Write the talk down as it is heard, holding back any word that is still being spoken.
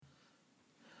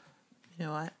You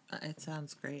know what? It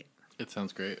sounds great. It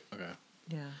sounds great. Okay.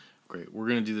 Yeah. Great. We're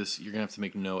going to do this. You're going to have to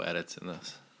make no edits in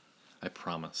this. I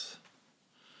promise.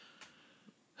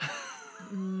 I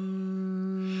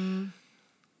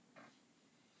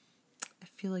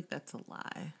feel like that's a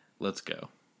lie. Let's go.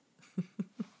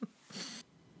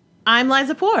 I'm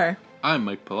Liza Poor. I'm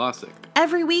Mike Polasic.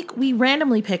 Every week, we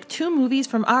randomly pick 2 movies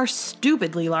from our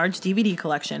stupidly large DVD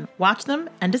collection, watch them,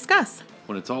 and discuss.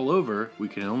 When it's all over, we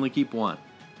can only keep one.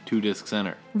 2 discs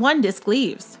enter. 1 disc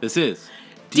leaves. This is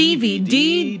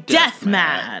DVD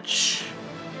Deathmatch.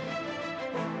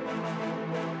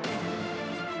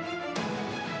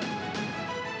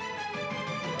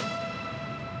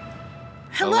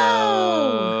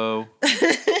 Hello.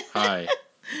 Hi.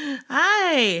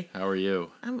 Hi. How are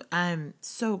you? I'm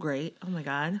so great. Oh my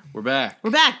god. We're back. We're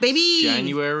back, baby.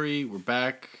 January. We're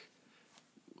back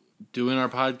doing our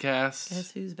podcast.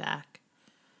 Guess who's back?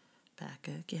 Back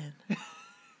again.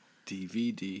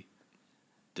 DVD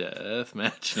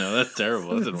Deathmatch. No, that's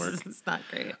terrible. That didn't work. It's not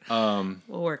great.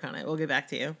 We'll work on it. We'll get back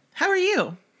to you. How are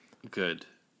you? Good.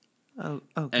 Oh,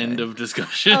 good. End of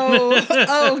discussion.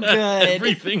 Oh, good.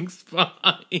 Everything's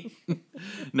fine.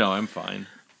 No, I'm fine.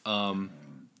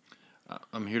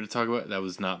 I'm here to talk about. That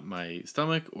was not my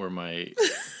stomach or my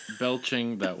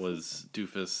belching. That was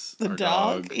Doofus, The our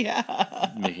dog.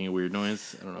 Yeah. making a weird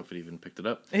noise. I don't know if it even picked it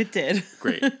up. It did.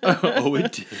 Great. Oh,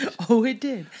 it did. Oh, it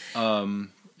did.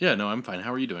 Yeah, no, I'm fine.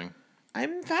 How are you doing?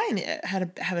 I'm fine. I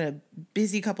had a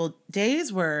busy couple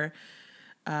days. We're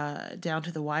down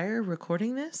to the wire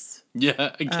recording this.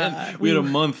 Yeah, again, we had a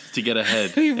month to get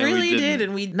ahead. We really did,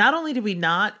 and we not only did we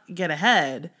not get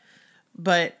ahead,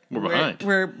 but we're behind.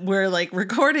 We're like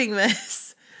recording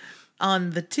this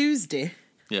on the Tuesday.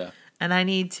 Yeah. And I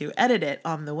need to edit it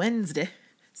on the Wednesday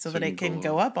so that it can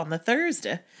go up on the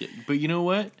Thursday. Yeah, but you know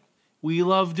what? We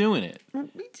love doing it. We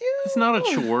do. It's not a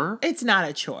chore. It's not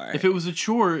a chore. If it was a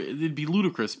chore, it'd be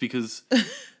ludicrous because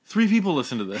 3 people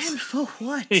listen to this. And for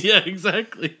what? Yeah,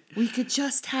 exactly. We could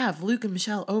just have Luke and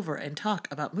Michelle over and talk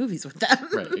about movies with them.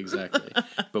 Right, exactly.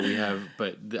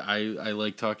 I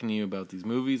like talking to you about these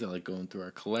movies. I like going through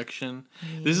our collection.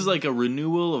 Yeah. This is like a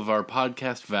renewal of our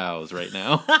podcast vows right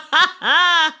now.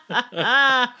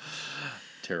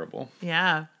 Terrible.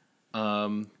 Yeah.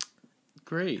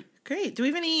 Great. Do we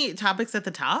have any topics at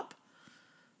the top?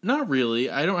 Not really.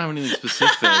 I don't have anything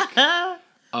specific.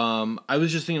 I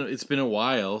was just thinking, it's been a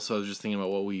while, so I was just thinking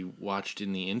about what we watched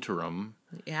in the interim.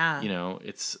 Yeah. You know,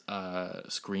 it's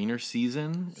screener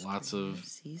season. Lots of,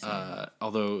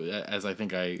 although, as I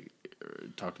think I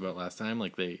talked about last time,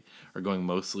 like they are going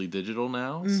mostly digital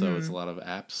now, so it's a lot of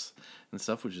apps and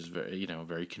stuff, which is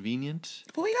very convenient.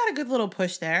 But we got a good little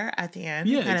push there at the end.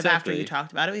 Yeah, kind of after you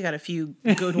talked about it, we got a few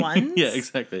good ones. Yeah,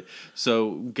 exactly.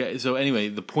 So anyway,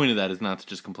 the point of that is not to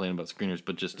just complain about screeners,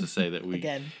 but just to say that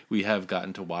we have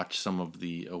gotten to watch some of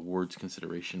the awards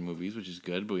consideration movies, which is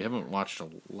good, but we haven't watched a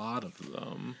lot of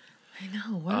them. I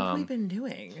know. What have we been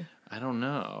doing? I don't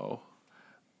know.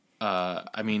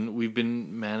 I mean, we've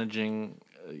been managing.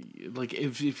 Like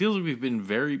it feels like we've been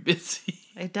very busy.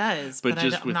 It does, but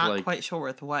I'm not quite sure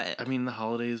with what. I mean, the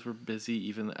holidays were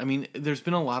busy. There's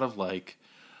been a lot of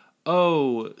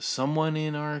someone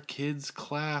in our kids'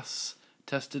 class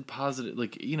tested positive.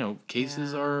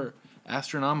 Cases are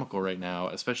astronomical right now,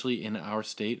 especially in our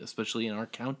state, especially in our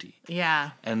county.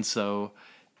 Yeah. And so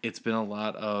it's been a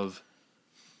lot of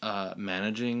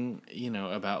managing,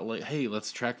 about hey,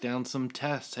 let's track down some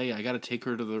tests. Hey, I got to take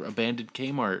her to the abandoned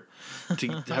Kmart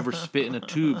to have her spit in a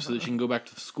tube so that she can go back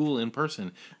to school in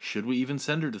person. Should we even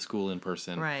send her to school in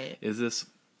person? Right.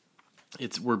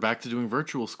 We're back to doing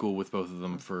virtual school with both of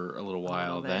them for a little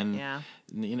while.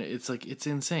 It's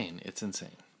insane. It's insane.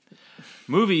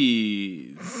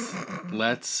 Movies.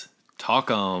 Let's talk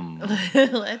 'em.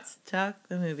 Let's talk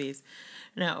the movies.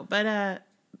 No, but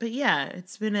yeah,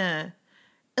 it's been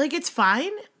it's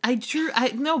fine. I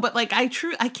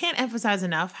can't emphasize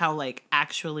enough how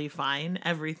actually fine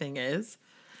everything is.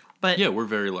 But yeah, we're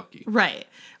very lucky. Right.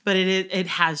 But it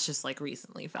has just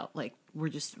recently felt like we're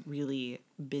just really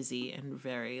busy and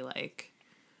very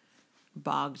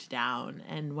bogged down.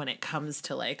 And when it comes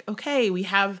to okay, we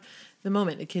have the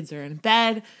moment the kids are in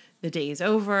bed, the day's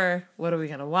over, what are we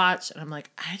going to watch? And I'm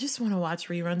I just want to watch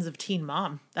reruns of Teen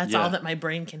Mom. That's all that my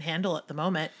brain can handle at the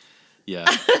moment. Yeah.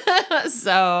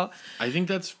 So I think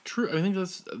that's true. I think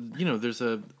that's, there's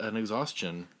an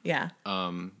exhaustion. Yeah.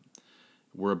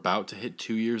 We're about to hit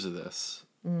 2 years of this.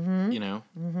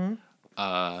 Mm-hmm.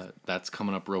 That's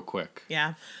coming up real quick.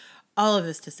 Yeah. All of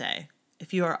this to say,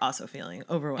 if you are also feeling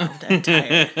overwhelmed and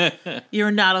tired,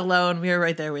 you're not alone. We are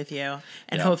right there with you.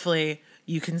 And hopefully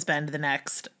you can spend the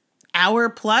next hour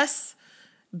plus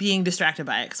being distracted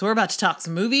by it because we're about to talk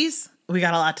some movies. We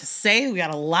got a lot to say. We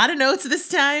got a lot of notes this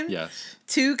time. Yes.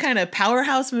 2 kind of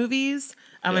powerhouse movies.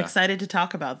 I'm Yeah. excited to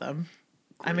talk about them.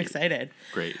 I'm Great. excited.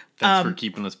 Great. Thanks for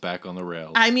keeping us back on the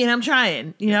rails. I mean, I'm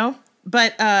trying, you know?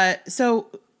 But so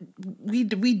we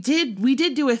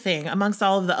did do a thing amongst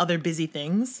all of the other busy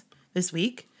things this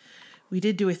week. We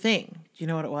did do a thing. Do you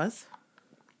know what it was?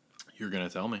 You're going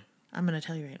to tell me. I'm going to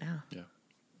tell you right now. Yeah.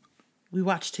 We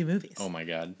watched 2 movies. Oh my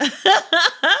God.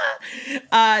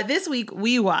 This week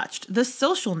we watched The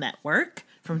Social Network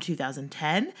from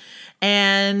 2010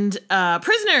 and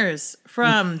Prisoners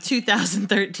from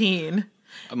 2013.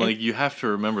 I'm like, you have to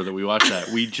remember that we watched that.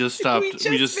 We just stopped.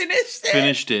 We just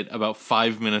finished it about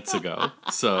 5 minutes ago.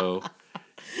 So.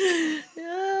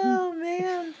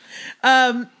 Oh,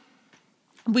 man.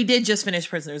 We did just finish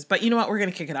Prisoners, but you know what? We're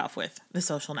going to kick it off with The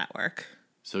Social Network.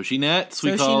 Soci Nets,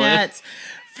 we call it.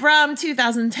 From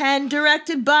 2010,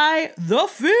 directed by The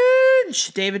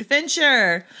Finch, David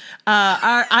Fincher.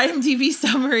 Our IMDb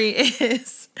summary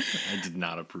is... I did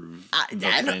not approve I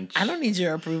don't need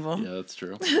your approval. Yeah, that's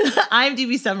true.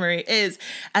 IMDb summary is,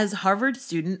 as Harvard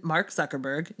student Mark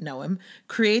Zuckerberg, know him,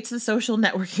 creates the social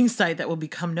networking site that will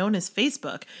become known as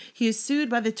Facebook, he is sued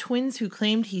by the twins who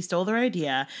claimed he stole their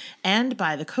idea and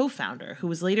by the co-founder, who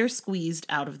was later squeezed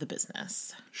out of the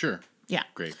business. Sure. Yeah.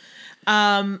 Great.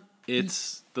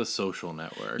 It's The Social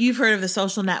Network. You've heard of The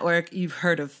Social Network. You've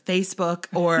heard of Facebook,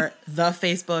 or The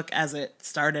Facebook as it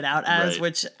started out as, Right.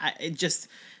 which it just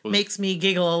makes me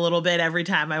giggle a little bit every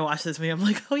time I watch this movie. I'm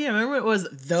like, oh yeah, remember it was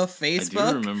The Facebook?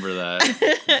 I do remember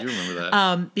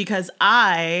that. Because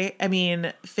I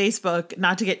mean, Facebook,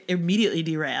 not to get immediately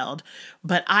derailed,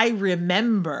 but I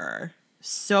remember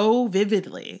so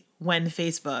vividly when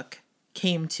Facebook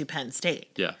came to Penn State.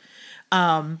 Yeah.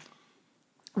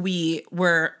 We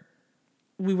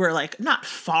were like not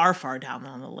far down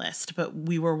on the list, but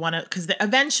we were one of, because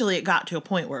eventually it got to a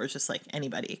point where it was just like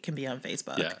anybody can be on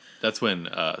Facebook. Yeah. That's when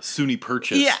SUNY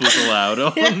Purchase was allowed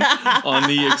on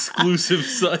the exclusive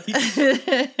site.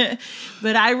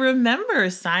 But I remember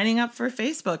signing up for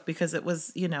Facebook because it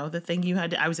was, you know, the thing you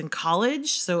had to, I was in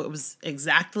college, so it was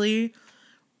exactly,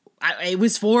 it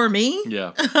was for me.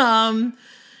 Yeah.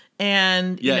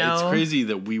 And, Yeah, you know, it's crazy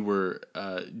that we were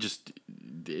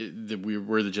that we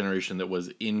were the generation that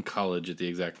was in college at the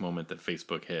exact moment that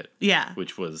Facebook hit. Yeah.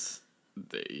 Which was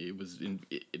it was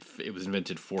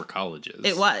invented for colleges.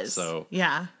 It was. So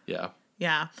yeah. Yeah.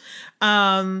 Yeah.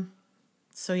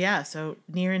 So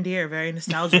near and dear, very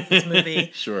nostalgic, this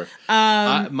movie. Sure.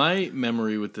 My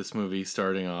memory with this movie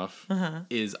starting off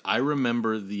is I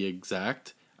remember the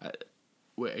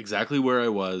exactly where I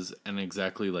was and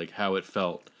exactly like how it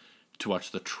felt to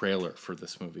watch the trailer for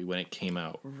this movie when it came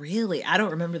out. Really? I don't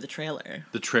remember the trailer.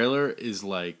 The trailer is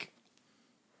like,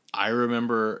 I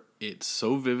remember it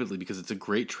so vividly because it's a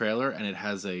great trailer and it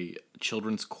has a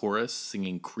children's chorus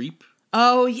singing Creep.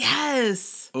 Oh,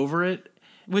 yes. Over it.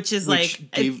 Which is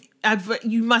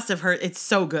you must have heard, it's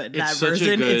so good, that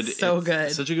version. It's so good.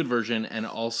 It's such a good version, and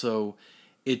also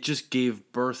it just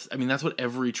gave birth, I mean, that's what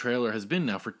every trailer has been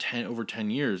now for over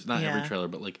 10 years. Not every trailer,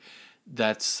 but like,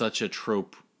 that's such a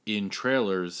trope in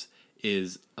trailers,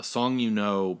 is a song you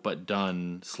know, but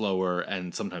done slower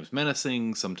and sometimes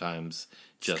menacing, sometimes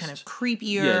just kind of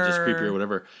creepier. Yeah, just creepier,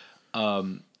 whatever.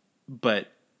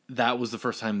 But that was the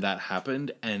first time that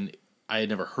happened, and I had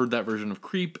never heard that version of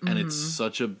Creep, and it's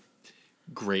such a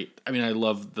great, I mean, I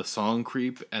love the song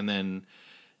Creep, and then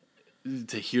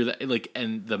to hear that, like,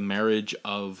 and the marriage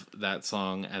of that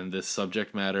song and this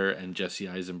subject matter and Jesse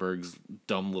Eisenberg's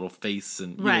dumb little face,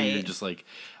 and you know, you're just like,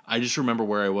 I just remember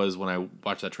where I was when I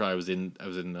watched that trailer. I was in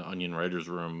the Onion writers'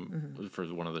 room for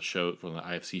one of the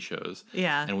IFC shows.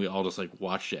 Yeah, and we all just like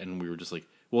watched it, and we were just like,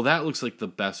 well, that looks like the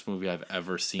best movie I've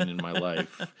ever seen in my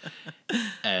life.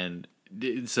 And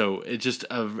so it just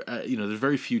you know, there's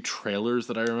very few trailers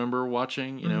that I remember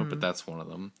watching, you know, but that's one of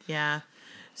them. Yeah.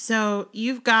 So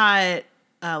you've got,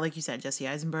 like you said, Jesse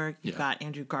Eisenberg. You've got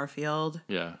Andrew Garfield.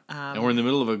 Yeah. And we're in the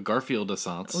middle of a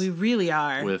Garfield-essence. We really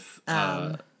are. With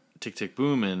Tick, Tick,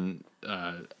 Boom. And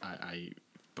I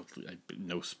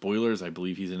no spoilers, I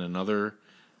believe he's in another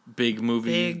big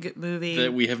movie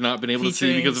that we have not been able to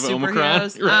see because of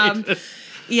Omicron. Right?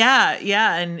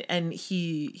 Yeah. And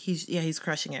he's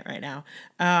crushing it right now.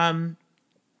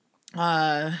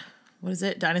 What is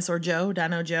it?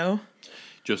 Dino Joe?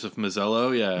 Joseph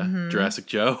Mazzello, yeah. Jurassic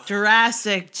Joe.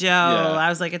 Yeah. I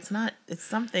was like, it's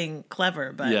something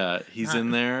clever, but yeah, he's in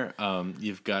there.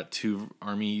 You've got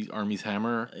Army's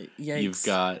Hammer. Yikes. You've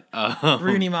got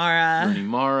Rooney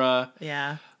Mara.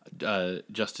 Yeah. Yeah.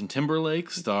 Justin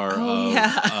Timberlake, star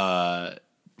of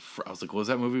I was like, what was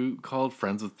that movie called?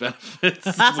 Friends with Benefits.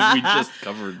 We just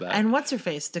covered that. And what's her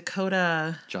face?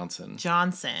 Dakota Johnson.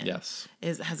 Yes.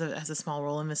 has a small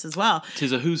role in this as well.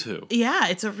 Tis a who's who. Yeah,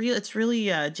 it's really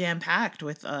jam packed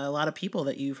with a lot of people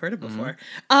that you've heard of before.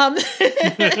 But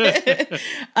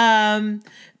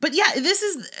yeah,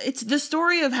 it's the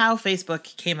story of how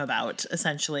Facebook came about,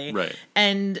 essentially. Right.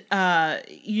 And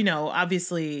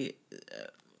obviously,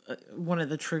 one of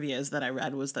the trivias that I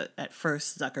read was that at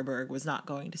first Zuckerberg was not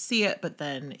going to see it, but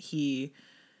then his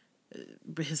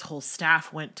whole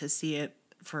staff went to see it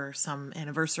for some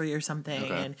anniversary or something,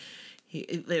 and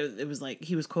it was like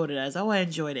he was quoted as, "Oh, I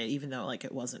enjoyed it," even though like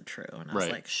it wasn't true, and I was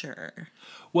like, "Sure."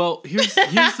 Well, here's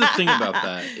the thing about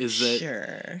that is that,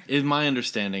 sure, in my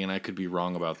understanding, and I could be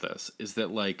wrong about this, is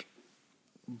that like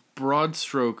broad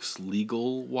strokes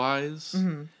legal wise.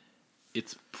 Mm-hmm.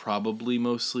 It's probably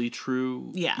mostly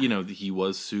true. Yeah. He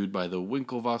was sued by the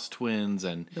Winklevoss twins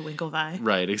and... The Winklevi.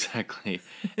 Right, exactly.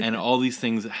 And all these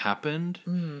things happened.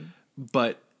 Mm.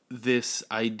 But this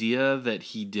idea that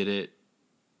he did it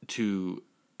to...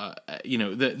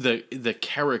 the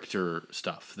character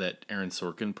stuff that Aaron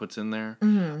Sorkin puts in there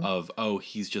of,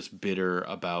 he's just bitter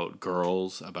about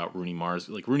girls, about Rooney Mara.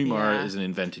 Like, Rooney Mara is an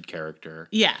invented character.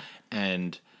 Yeah.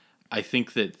 And... I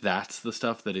think that's the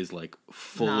stuff that is like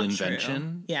full Not invention.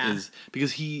 True. Yeah. Is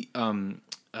because he,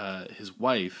 his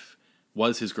wife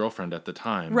was his girlfriend at the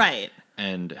time. Right.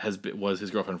 And was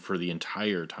his girlfriend for the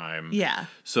entire time. Yeah.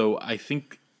 So I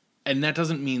think, and that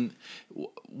doesn't mean,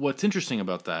 what's interesting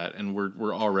about that, and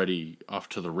we're already off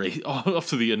to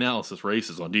the analysis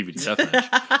races on DVD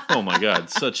Deathmatch. Oh my God.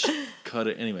 Cut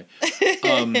it. Anyway.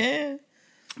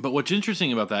 But what's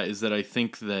interesting about that is that I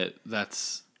think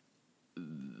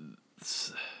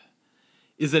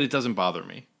is that it doesn't bother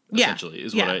me. Essentially,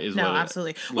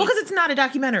 absolutely. Well, because it's not a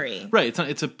documentary, right? It's not.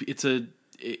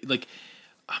 Like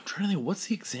I'm trying to think. What's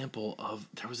the example of?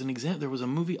 There was a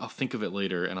movie. I'll think of it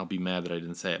later, and I'll be mad that I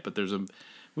didn't say it. But there's a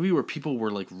movie where people were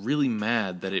like really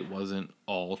mad that it wasn't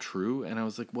all true, and I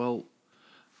was like, well,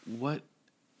 what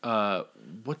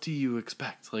do you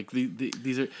expect? Like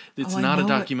these are. It's not a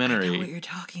documentary. I know what you're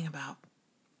talking about.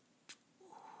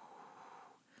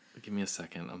 Give me a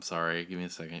second. I'm sorry. Give me a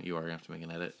second. You are going to have to make an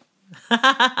edit.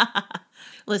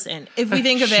 Listen, if we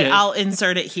think of it, I'll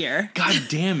insert it here. God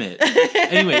damn it.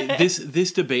 Anyway,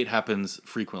 this debate happens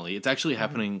frequently. It's actually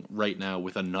happening right now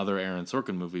with another Aaron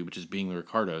Sorkin movie, which is Being the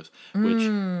Ricardos, which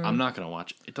I'm not going to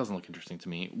watch. It doesn't look interesting to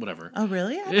me. Whatever. Oh,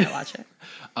 really? I have to watch it.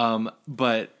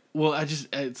 But, well,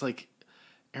 it's like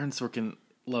Aaron Sorkin...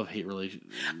 love-hate relationship.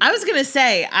 I was going to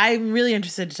say, I'm really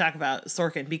interested to talk about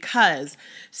Sorkin because,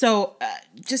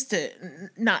 just to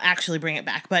not actually bring it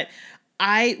back, but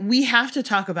we have to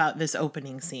talk about this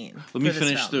opening scene. Let me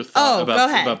finish the thought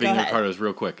about Being the ahead. Ricardos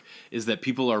real quick. Is that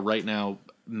people are right now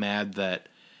mad that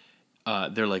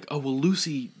they're like, oh, well,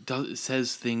 Lucy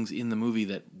says things in the movie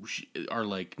that are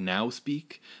like now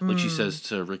speak. Like she says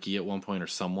to Ricky at one point or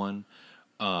someone,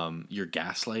 you're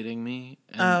gaslighting me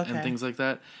and things like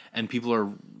that. And people are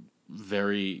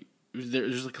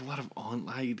there's like a lot of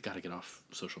I gotta get off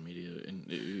social media.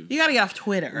 You gotta get off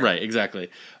Twitter. Right, exactly.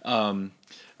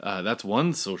 That's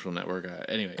one social network.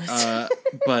 Anyway,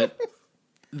 but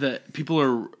that people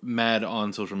are mad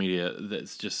on social media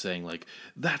that's just saying like,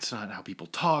 that's not how people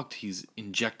talked. He's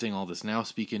injecting all this now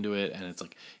speak into it. And it's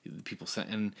like people say,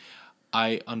 and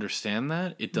I understand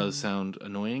that. It does sound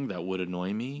annoying. That would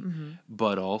annoy me. Mm-hmm.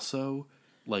 But also,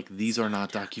 like, these are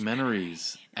not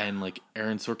documentaries. And, like,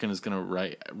 Aaron Sorkin is going to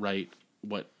write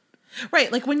what...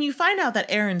 Right, like, when you find out that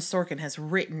Aaron Sorkin has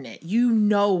written it, you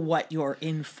know what you're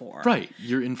in for. Right,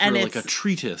 you're in for, like, a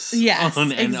treatise. Yes,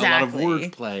 and exactly. a lot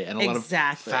of wordplay, and a lot of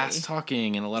fast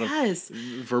talking, and a lot of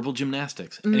verbal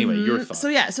gymnastics. Anyway, your thought. So,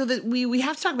 we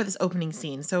have to talk about this opening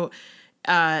scene. So,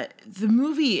 the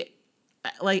movie...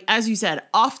 like, as you said,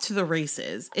 off to the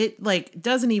races. It, like,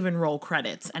 doesn't even roll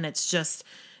credits, and it's just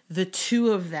the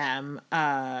two of them,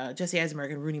 Jesse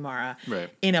Eisenberg and Rooney Mara,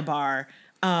 in a bar,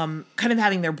 kind of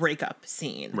having their breakup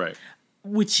scene. Right.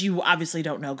 Which you obviously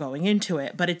don't know going into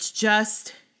it, but it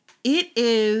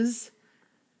is,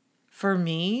 for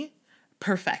me,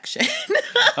 perfection.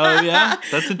 Oh, yeah?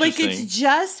 That's interesting. Like,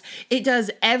 it does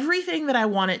everything that I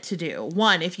want it to do.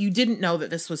 One, if you didn't know that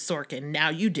this was Sorkin, now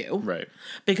you do. Right.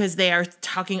 Because they are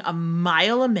talking a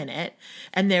mile a minute.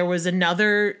 And there was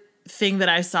another thing that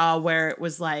I saw where it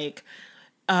was like,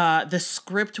 the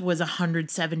script was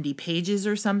 170 pages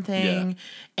or something.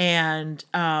 Yeah. And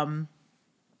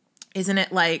isn't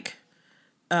it like,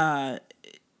 in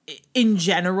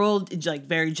general, like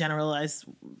very generalized,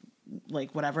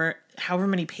 like whatever, however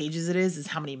many pages it is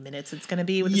how many minutes it's going to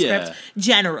be with the script.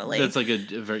 Generally. That's like a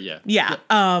very, yeah. Yeah.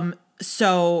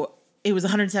 So it was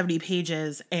 170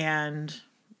 pages, and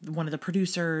one of the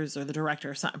producers or the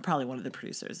director, probably one of the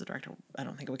producers, the director, I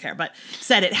don't think it would care, but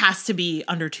said it has to be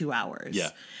under 2 hours.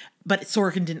 Yeah. But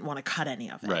Sorkin didn't want to cut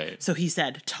any of it. Right. So he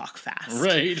said, talk fast.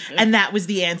 Right. And that was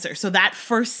the answer. So that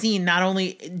first scene, not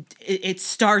only, it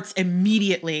starts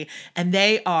immediately, and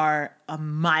they are a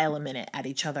mile a minute at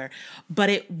each other, but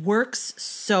it works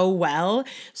so well.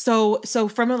 So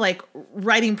from a like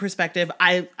writing perspective,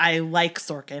 I like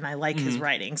Sorkin. I like his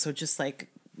writing. So just like,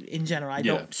 in general, I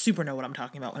don't super know what I'm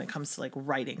talking about when it comes to like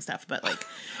writing stuff, but like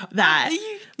that.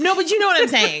 No, but you know what I'm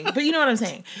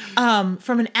saying.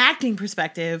 From an acting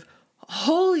perspective,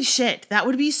 holy shit, that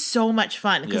would be so much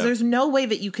fun, because there's no way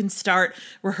that you can start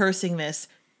rehearsing this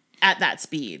at that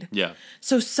speed. Yeah.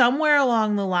 So somewhere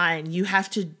along the line, you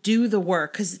have to do the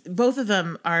work, because both of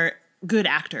them are good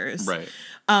actors. Right.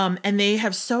 And they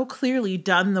have so clearly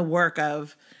done the work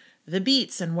of the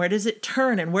beats, and where does it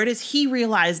turn, and where does he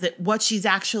realize that what she's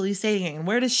actually saying, and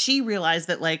where does she realize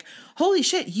that, like, holy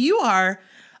shit, you are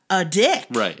a dick.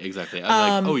 Right, exactly.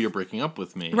 I'm like, oh, you're breaking up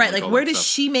with me. Right, like where does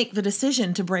she make the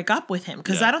decision to break up with him?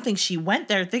 Because I don't think she went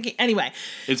there thinking, anyway.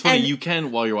 It's funny, you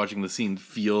can, while you're watching the scene,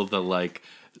 feel the, like,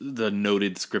 the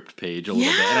noted script page a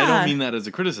little bit. And I don't mean that as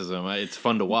a criticism. It's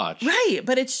fun to watch. Right,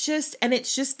 but it's just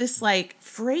this, like,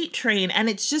 freight train, and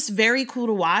it's just very cool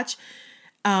to watch.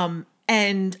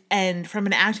 And from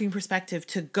an acting perspective,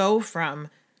 to go from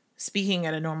speaking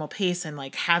at a normal pace and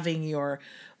like having your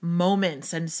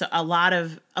moments, and so a lot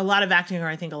of acting, or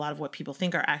I think a lot of what people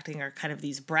think are acting, are kind of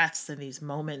these breaths and these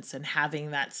moments, and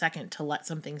having that second to let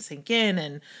something sink in,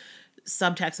 and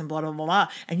subtext and blah blah blah blah,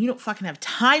 and you don't fucking have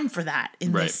time for that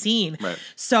in this scene. Right.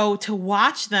 So to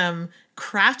watch them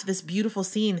craft this beautiful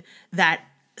scene that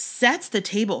sets the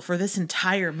table for this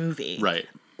entire movie,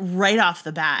 right off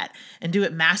the bat, and do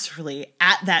it masterfully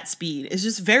at that speed is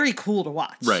just very cool to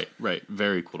watch. Right.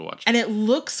 Very cool to watch. And it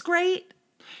looks great.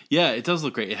 Yeah, it does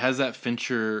look great. It has that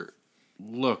Fincher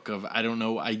look of, I don't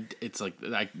know, it's like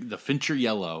the Fincher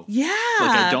yellow. Yeah.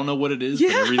 Like, I don't know what it is, but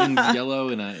everything's yellow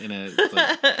in a it's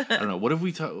like, I don't know. What have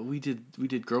we we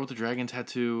did Girl with the Dragon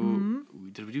Tattoo.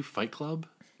 Did we do Fight Club?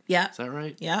 Yeah. Is that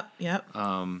right? Yep.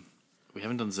 We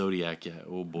haven't done Zodiac yet.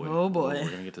 Oh boy. Oh boy. We're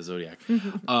gonna get to Zodiac.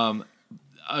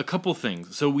 A couple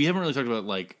things. So we haven't really talked about,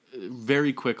 like,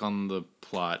 very quick on the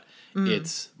plot.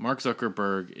 It's Mark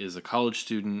Zuckerberg is a college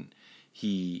student.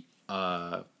 He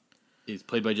is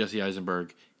played by Jesse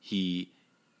Eisenberg. He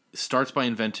starts by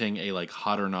inventing a, like,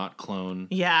 Hot or Not clone.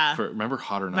 Yeah. Remember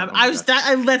Hot or Not?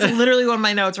 That's literally one of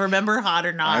my notes. Remember Hot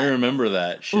or Not? I remember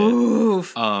that shit.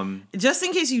 Oof. Just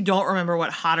in case you don't remember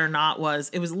what Hot or Not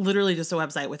was, it was literally just a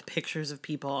website with pictures of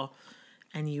people,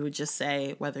 and you would just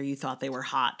say whether you thought they were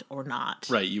hot or not.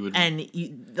 Right, you would. And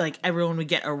like everyone would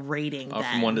get a rating then.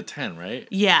 From 1 to 10, right?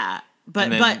 Yeah.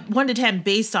 But 1 to 10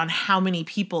 based on how many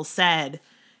people said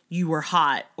you were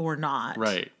hot or not.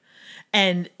 Right.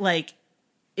 And like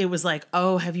it was like,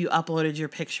 oh, have you uploaded your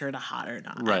picture to Hot or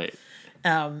Not? Right.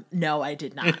 No, I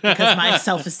did not, because my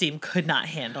self-esteem could not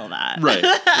handle that. Right.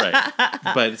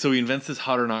 But so he invents this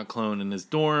Hot or Not clone in his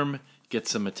dorm,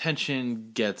 gets some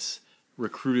attention, gets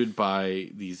recruited by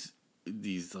these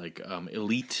like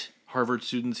elite Harvard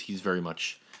students. He's very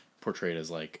much portrayed as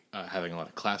like having a lot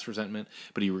of class resentment,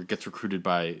 but he gets recruited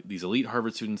by these elite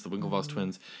Harvard students, the Winklevoss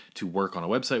twins, to work on a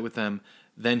website with them.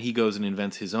 Then he goes and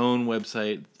invents his own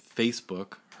website,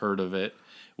 Facebook, heard of it,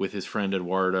 with his friend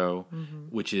Eduardo,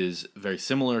 which is very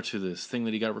similar to this thing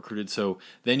that he got recruited. So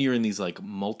then you're in these like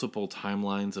multiple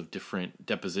timelines of different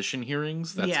deposition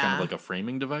hearings. That's kind of like a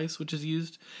framing device, which is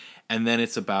used. And then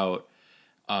it's about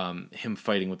him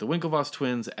fighting with the Winklevoss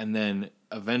twins, and then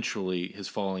eventually his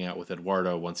falling out with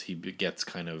Eduardo once he gets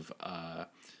kind of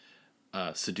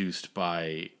seduced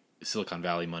by Silicon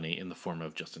Valley money in the form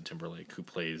of Justin Timberlake, who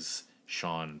plays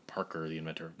Sean Parker, the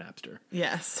inventor of Napster.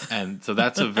 Yes. And so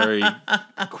that's a very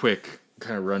quick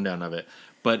kind of rundown of it.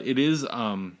 But it is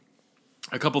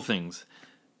a couple things.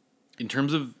 In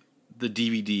terms of the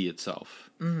DVD itself.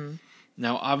 Mm-hmm.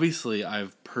 Now, obviously,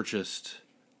 I've purchased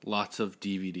lots of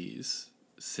DVDs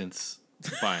since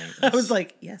buying this. I was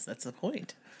like, yes, that's the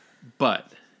point.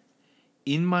 But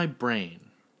in my brain,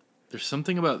 there's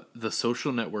something about The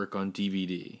Social Network on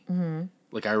DVD. Mm-hmm.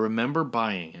 Like, I remember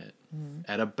buying it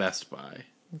at a Best Buy.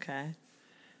 Okay.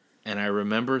 And I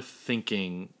remember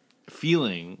feeling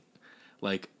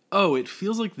like, oh, it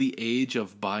feels like the age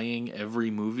of buying every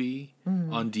movie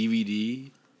on DVD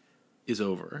is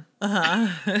over.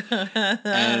 Uh-huh.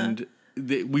 And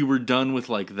we were done with,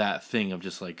 like, that thing of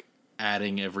just, like,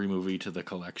 adding every movie to the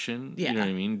collection. Yeah. You know what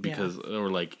I mean? Because,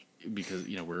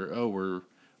 you know, we're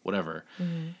whatever.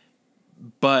 Mm-hmm.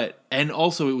 And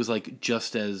also it was like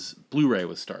just as Blu-ray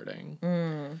was starting.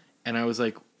 And I was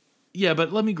like, yeah,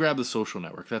 but let me grab The Social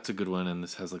Network. That's a good one. And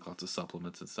this has like lots of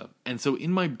supplements and stuff. And so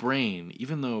in my brain,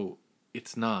 even though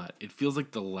it's not, it feels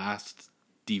like the last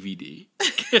DVD.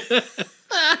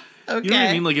 Okay. You know what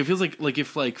I mean? Like it feels like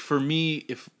if like for me,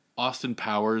 if Austin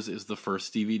Powers is the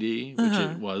first DVD, which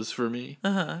it was for me,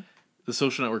 The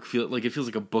Social Network feels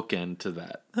like a bookend to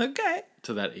that. Okay.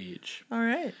 To that age. All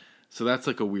right. So that's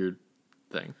like a weird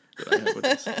thing that I have with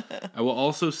this. I will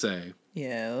also say,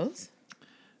 yes.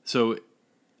 So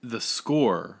the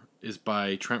score is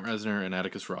by Trent Reznor and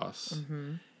Atticus Ross.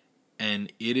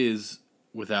 And it is,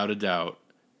 without a doubt,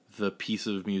 the piece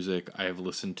of music I have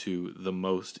listened to the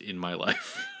most in my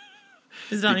life.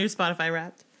 Is it on your Spotify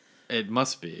Wrapped? It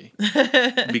must be.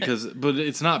 But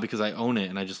it's not because I own it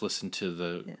and I just listen to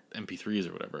the MP3s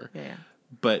or whatever. Yeah.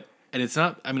 And it's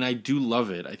not, I mean, I do love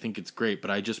it. I think it's great,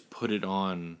 but I just put it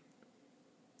on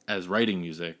as writing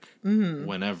music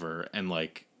whenever. And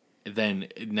like, then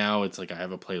now it's like I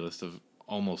have a playlist of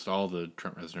almost all the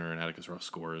Trent Reznor and Atticus Ross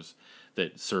scores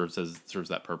that serves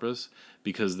that purpose,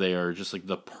 because they are just like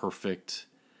the perfect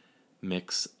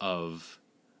mix of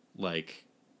like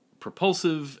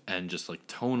propulsive and just like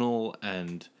tonal,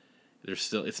 and there's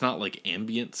still, it's not like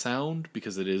ambient sound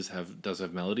because it does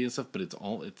have melody and stuff, but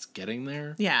it's getting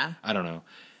there. Yeah. I don't know.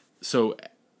 So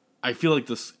I feel like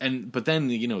this, but then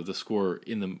the score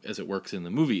as it works in the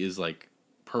movie is like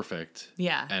perfect.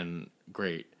 Yeah. And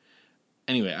great.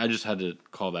 Anyway, I just had to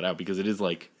call that out because it is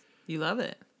like, You love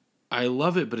it. I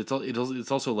love it, but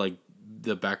it's also like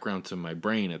the background to my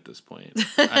brain at this point.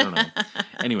 I don't know.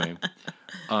 Anyway,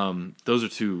 those are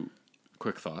two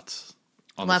quick thoughts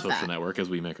on Love The Social that. Network as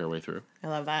we make our way through. I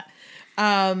love that.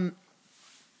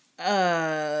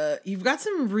 You've got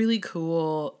some really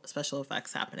cool special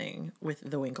effects happening with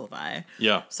the Winklevi.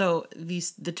 Yeah. So the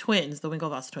twins, the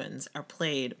Winklevoss twins, are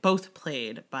both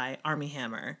played by Armie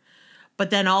Hammer.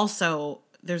 But then also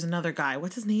there's another guy.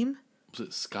 What's his name? Was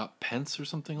it Scott Pence or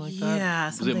something like that? Yeah,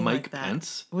 Was something it Mike like that.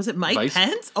 Pence? Was it Mike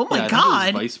Pence? Oh my I think God.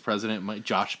 it was Vice President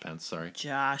Josh Pence, sorry.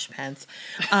 Josh Pence,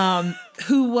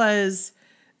 who was,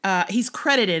 he's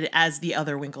credited as the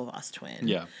other Winklevoss twin.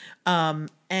 Yeah.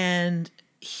 And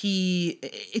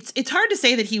it's hard to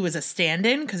say that he was a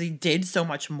stand-in because he did so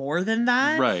much more than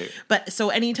that. Right. But so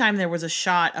anytime there was a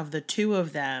shot of the two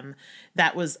of them,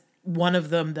 that was one of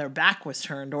them, their back was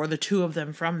turned, or the two of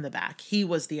them from the back, he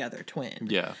was the other twin.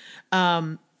 Yeah.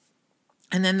 And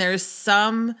then there's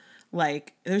definitely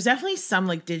some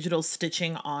like digital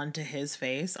stitching onto his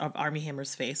face, of Armie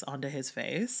Hammer's face onto his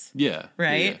face. Yeah.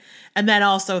 Right? Yeah. And then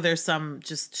also there's some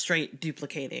just straight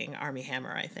duplicating Armie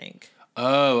Hammer, I think.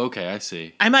 Oh, okay, I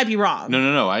see. I might be wrong.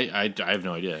 No, I have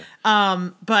no idea.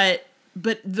 But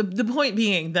the point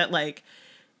being that like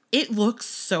it looks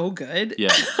so good.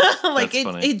 Yeah. Like that's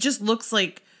funny. it just looks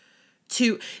like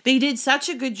they did such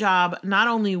a good job not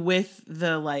only with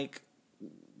the like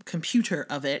computer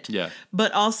of it, Yeah.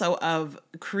 but also of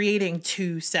creating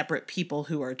two separate people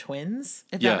who are twins,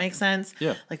 if Yeah. that makes sense.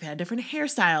 Yeah. Like they had different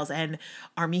hairstyles, and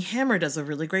Armie Hammer does a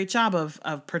really great job of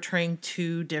portraying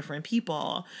two different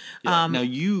people. Yeah. Now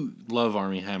you love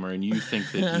Armie Hammer, and you think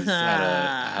that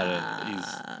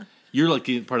he's you're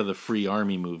like part of the Free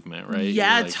Army movement, right?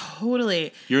 Yeah, you're like,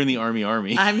 totally. You're in the Army.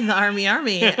 I'm in the Army.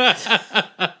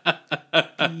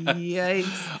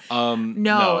 Yikes.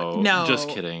 No. Just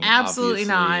kidding. Absolutely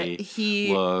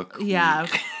Obviously. not. Yeah.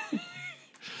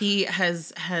 He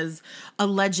has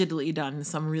allegedly done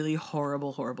some really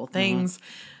horrible things.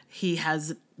 He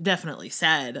has definitely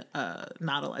said,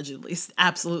 not allegedly,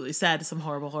 absolutely said some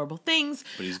horrible things.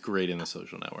 But he's great in The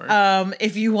Social Network.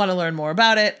 If you want to learn more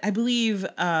about it, I believe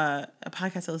a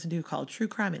podcast I listen to called True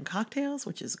Crime and Cocktails,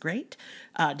 which is great,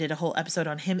 did a whole episode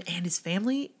on him and his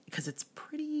family because it's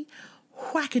pretty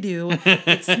wackadoo.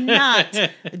 It's not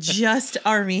just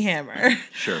Armie Hammer.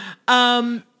 Sure.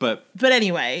 But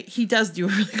anyway, he does do a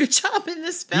really good job in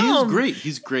this film. He's great.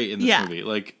 He's great in this Yeah. movie.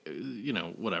 Like,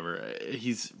 whatever.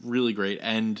 He's really great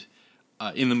and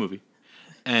in the movie.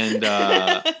 And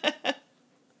I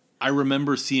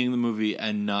remember seeing the movie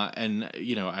I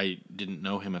didn't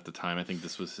know him at the time. I think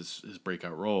this was his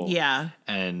breakout role. Yeah.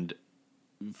 And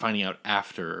finding out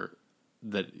after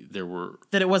that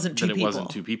it wasn't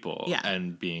two people. Yeah.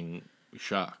 And being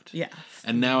shocked. Yeah.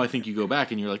 And now I think you go back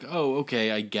and you're like, oh,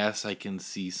 okay, I guess I can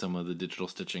see some of the digital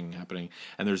stitching happening.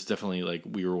 And there's definitely like,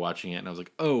 we were watching it and I was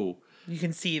like, oh. You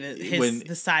can see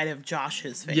the side of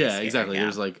Josh's face. Yeah, here. exactly. Yeah.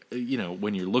 There's like,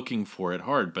 when you're looking for it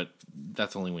hard, but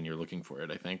that's only when you're looking for it,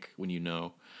 I think, when you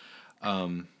know.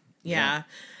 Yeah.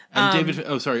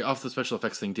 And off the special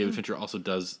effects thing, David Fincher also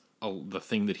does the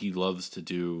thing that he loves to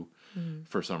do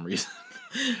for some reason,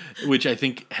 which I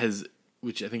think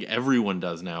everyone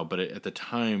does now. But at the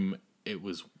time, it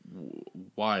was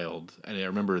wild. And I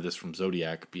remember this from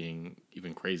Zodiac being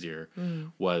even crazier.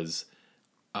 Was,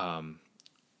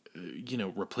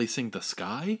 replacing the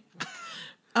sky.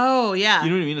 Oh, yeah. You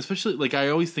know what I mean? Especially, like, I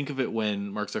always think of it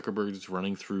when Mark Zuckerberg is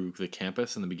running through the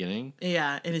campus in the beginning.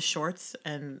 Yeah, in his shorts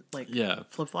and, like,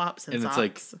 flip-flops and socks.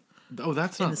 It's like, oh,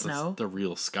 that's not the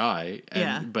real sky.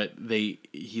 But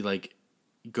he, like,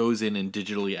 goes in and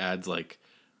digitally adds, like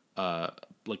a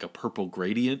purple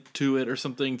gradient to it or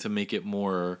something to make it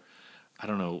more, I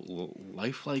don't know,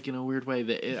 lifelike in a weird way.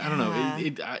 I don't know.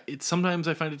 It sometimes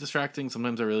I find it distracting.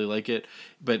 Sometimes I really like it.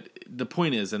 But the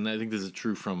point is, and I think this is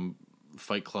true from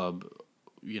Fight Club,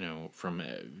 from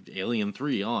Alien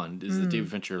 3 on, is that David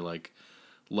Fincher, like,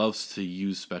 loves to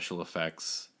use special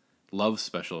effects,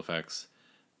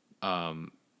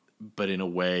 but in a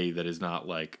way that is not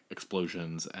like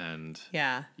explosions and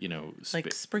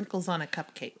like sprinkles on a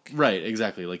cupcake. Right,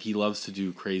 exactly. Like, he loves to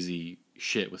do crazy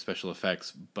shit with special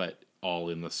effects, but all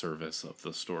in the service of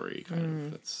the story. Kind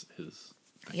of. That's his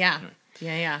thing. Yeah. Anyway.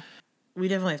 Yeah. We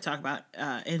definitely have to talk about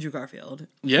Andrew Garfield.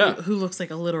 Yeah. Who looks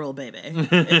like a literal baby in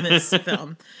this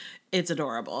film. It's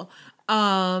adorable.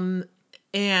 And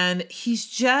he's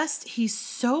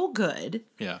so good.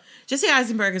 Yeah. Jesse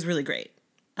Eisenberg is really great.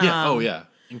 Yeah. Yeah.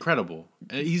 Incredible.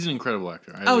 He's an incredible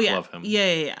actor. I love him.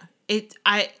 Yeah.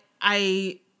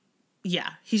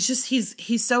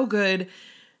 He's so good.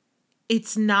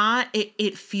 It's not,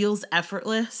 it feels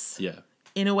effortless. Yeah.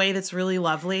 In a way that's really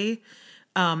lovely.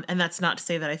 And that's not to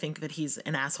say that I think that he's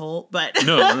an asshole, but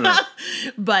no.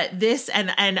 But this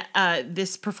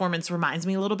this performance reminds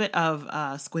me a little bit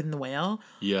of Squid and the Whale.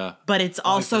 Yeah. But it's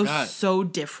also so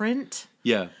different.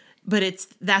 Yeah. But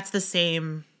that's the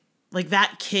same, like,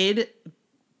 that kid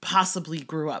possibly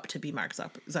grew up to be Mark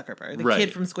Zuckerberg, the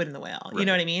kid from Squid and the Whale. Right. You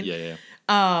know what I mean? Yeah.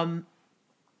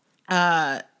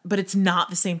 But it's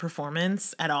not the same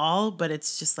performance at all, but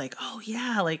it's just like, oh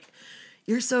yeah, like,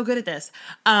 you're so good at this.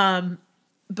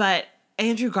 But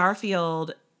Andrew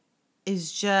Garfield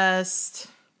is just,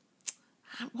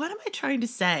 what am I trying to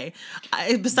say?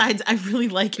 Besides, I really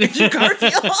like Andrew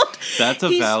Garfield. That's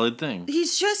a valid thing.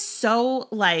 He's just so,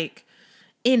 like,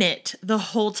 in it the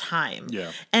whole time.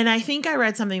 Yeah. And I think I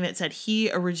read something that said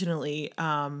he originally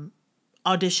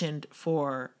auditioned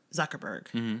for Zuckerberg.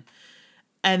 Mm-hmm.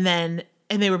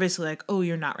 And they were basically like, oh,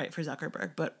 you're not right for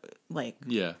Zuckerberg, but, like,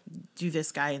 do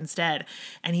this guy instead.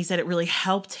 And he said it really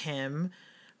helped him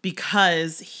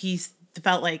because he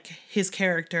felt like his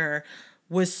character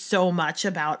was so much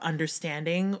about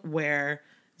understanding where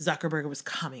Zuckerberg was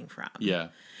coming from. Yeah.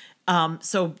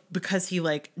 So because he,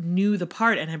 like, knew the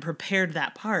part and had prepared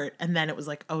that part, and then it was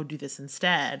like, oh, do this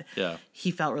instead. Yeah. He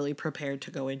felt really prepared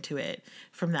to go into it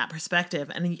from that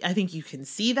perspective. And I think you can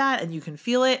see that and you can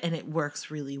feel it, and it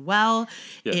works really well.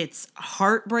 Yeah. It's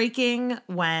heartbreaking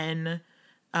when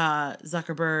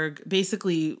Zuckerberg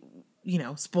basically,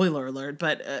 spoiler alert,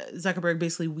 but Zuckerberg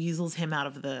basically weasels him out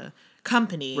of the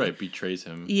company. Right, betrays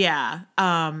him. Yeah.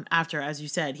 After, as you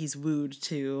said, he's wooed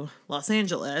to Los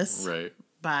Angeles. Right.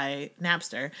 By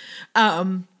Napster.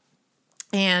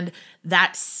 And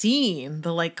that scene,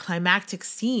 the, like, climactic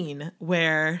scene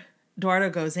where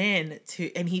Eduardo goes in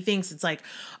and he thinks it's like,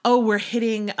 oh, we're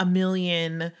hitting 1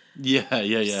 million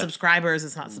subscribers.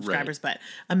 It's not subscribers, but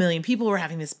 1 million people. We're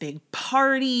having this big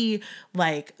party.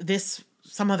 Like,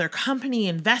 some other company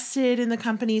invested in the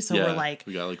company. So we're like,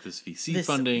 we got, like, this VC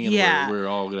funding and we're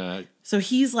all gonna. So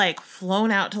he's, like,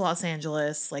 flown out to Los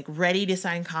Angeles, like, ready to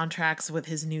sign contracts with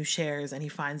his new shares. And he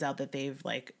finds out that they've,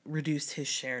 like, reduced his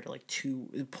share to, like,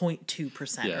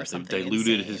 0.2% or something. They've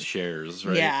diluted his shares,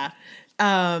 right? Yeah.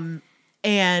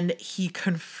 And he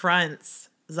confronts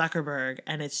Zuckerberg,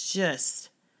 and it's just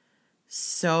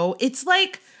so, it's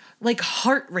like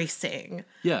heart racing.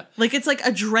 Yeah. Like, it's like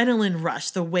adrenaline rush,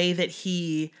 the way that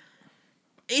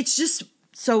it's just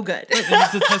so good. Right, and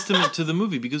it's a testament to the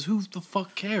movie, because who the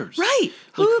fuck cares? Right.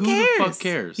 Like, who cares? the fuck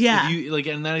cares? Yeah.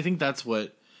 And I think that's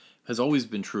what has always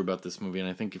been true about this movie. And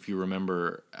I think if you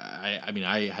remember,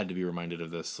 I had to be reminded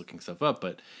of this looking stuff up,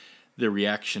 but the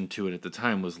reaction to it at the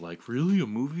time was like, really? A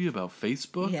movie about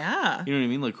Facebook? Yeah. You know what I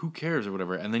mean? Like, who cares or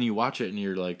whatever? And then you watch it and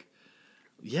you're like,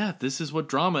 yeah, this is what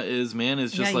drama is, man.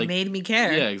 It's just like, made me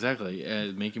care. Yeah, exactly.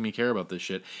 Making me care about this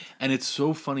shit. And it's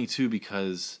so funny too,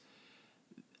 because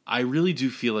I really do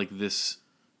feel like this.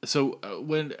 So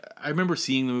when I remember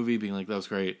seeing the movie, being like, that was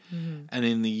great. Mm-hmm. And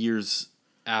in the years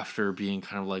after, being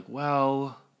kind of like,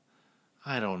 well,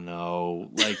 I don't know.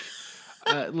 Like,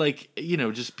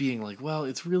 just being like, well,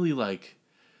 it's really like,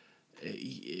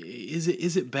 is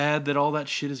it bad that all that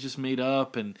shit is just made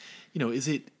up? And, is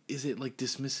is it like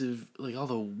dismissive? Like all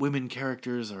the women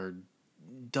characters are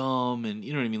dumb, and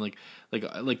you know what I mean,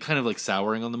 like kind of like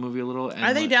souring on the movie a little. And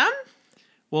Are they dumb?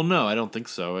 Well, no, I don't think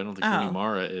so. I don't think Rooney Oh.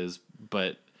 Mara is,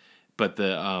 but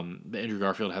the Andrew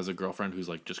Garfield has a girlfriend who's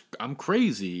like, just I'm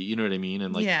crazy, you know what I mean?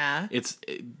 And like, Yeah.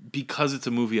 because it's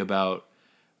a movie about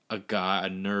a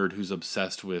nerd who's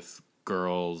obsessed with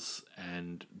girls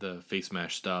and the face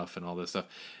mash stuff and all this stuff.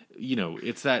 You know,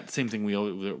 it's that same thing we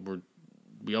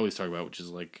always talk about, which is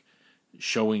like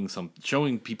showing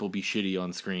people be shitty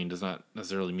on screen does not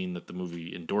necessarily mean that the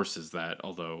movie endorses that,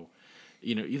 although,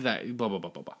 you know, that blah blah blah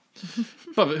blah blah.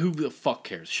 But who the fuck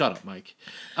cares? Shut up, Mike.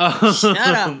 Shut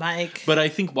up, Mike. But I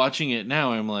think watching it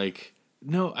now, I'm like,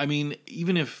 no, I mean,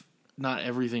 even if not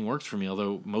everything works for me,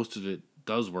 although most of it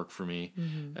does work for me,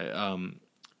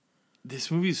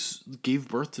 this movie gave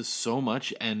birth to so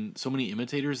much and so many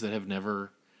imitators that have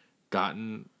never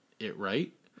gotten it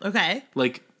right. Okay.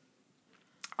 Like,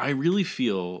 I really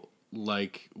feel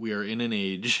like we are in an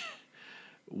age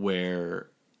where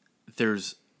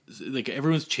there's like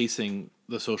everyone's chasing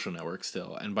The Social Network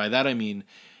still, and by that I mean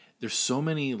there's so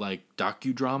many like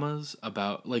docudramas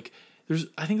about like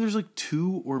I think there's like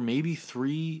 2 or maybe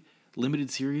 3 limited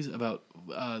series about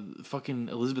fucking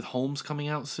Elizabeth Holmes coming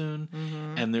out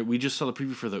soon, and we just saw the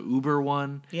preview for the Uber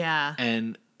one. Yeah.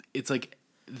 And it's like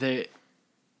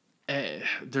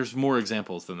there's more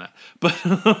examples than that, but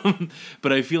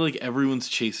but I feel like everyone's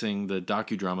chasing the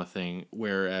docudrama thing,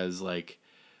 whereas like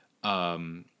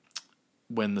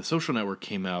when The Social Network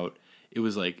came out, it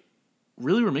was like,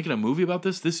 really, we're making a movie about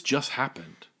this? This just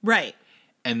happened. Right.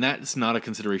 And that's not a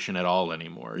consideration at all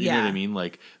anymore. You know what I mean?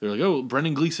 Like, they're like, oh,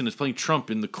 Brendan Gleeson is playing Trump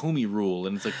in the Comey Rule.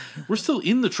 And it's like, we're still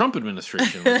in the Trump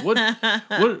administration. Like,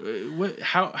 what,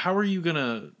 how are you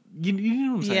gonna, you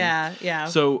know what I'm saying? Yeah, yeah.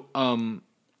 So,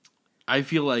 I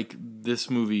feel like this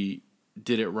movie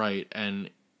did it right. And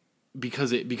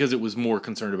because it was more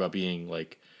concerned about being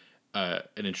like, an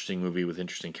interesting movie with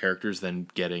interesting characters than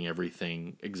getting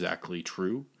everything exactly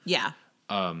true. Yeah.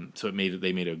 So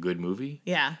they made a good movie.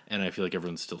 Yeah. And I feel like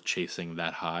everyone's still chasing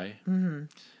that high. Mm-hmm.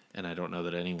 And I don't know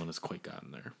that anyone has quite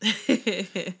gotten there.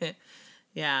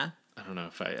 Yeah. I don't know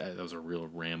if that was a real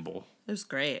ramble. It was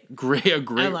great.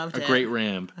 I loved it. Great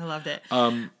ramp. I loved it.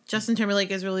 Justin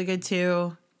Timberlake is really good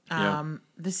too. Yeah.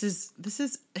 This is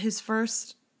his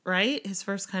first, right? His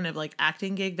first kind of like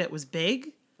acting gig that was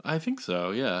big. I think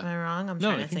so, yeah. Am I wrong? I'm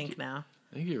trying to think now.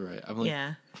 I think you're right. I'm like,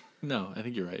 Yeah. No, I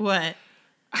think you're right. What?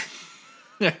 I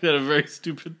had a very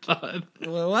stupid thought.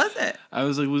 What was it? I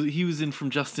was like, he was in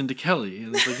From Justin to Kelly.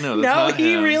 And it's like, no, that's No, not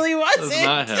he him. really wasn't.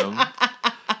 That's not him.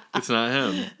 It's not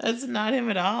him. That's not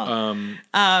him at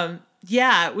all.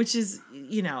 Yeah, which is,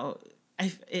 you know, I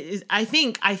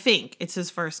think it's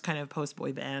his first kind of post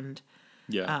boy band,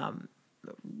 Yeah.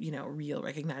 you know, real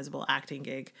recognizable acting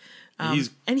gig. He's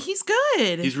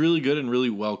good. He's really good and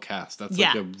really well cast. That's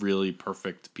like Yeah. a really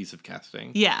perfect piece of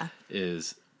casting. Yeah.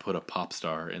 Is put a pop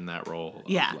star in that role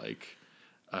of Yeah. like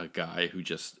a guy who a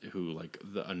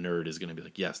nerd is going to be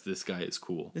like, yes, this guy is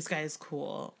cool. This guy is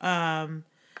cool.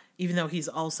 Even though he's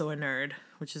also a nerd,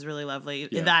 which is really lovely.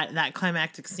 Yeah. That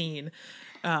climactic scene,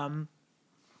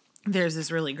 there's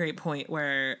this really great point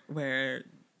where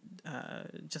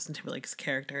Justin Timberlake's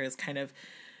character is kind of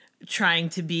trying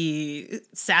to be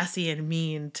sassy and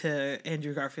mean to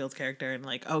Andrew Garfield's character, and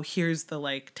like, oh, here's the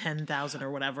like 10,000 or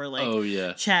whatever, like, Oh,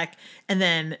 yeah. check, and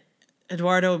then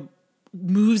Eduardo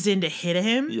moves in to hit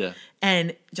him, Yeah.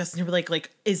 and Justin Timberlake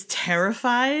like is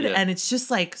terrified, Yeah. and it's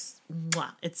just like, mwah,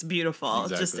 it's beautiful.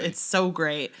 Exactly. It's so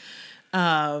great,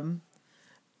 and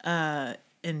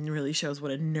really shows what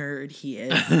a nerd he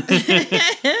is.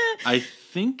 I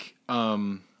think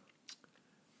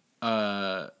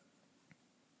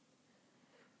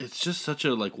it's just such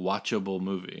a like watchable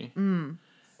movie.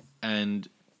 And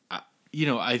you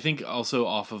know, I think also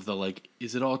off of the like,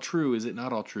 is it all true, is it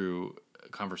not all true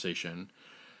conversation,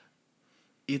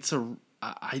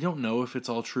 I don't know if it's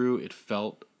all true. It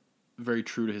felt very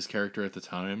true to his character at the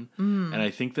time. And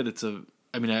I think that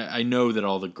I know that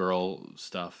all the girl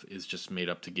stuff is just made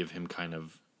up to give him kind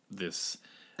of this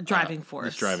driving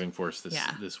force,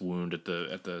 this wound at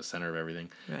the center of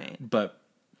everything. Right. But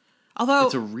although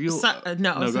it's a real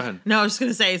no, go ahead. No, I was just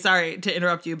gonna say, sorry to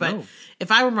interrupt you, but No.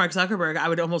 if I were Mark Zuckerberg, I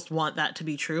would almost want that to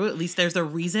be true. At least there's a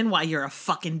reason why you're a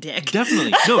fucking dick.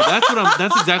 Definitely. No,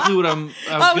 that's exactly what I was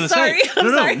gonna sorry. say. I'm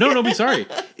sorry. No, be sorry.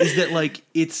 Is that like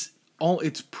it's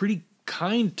pretty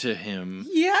kind to him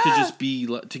Yeah. to just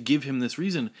to give him this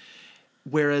reason.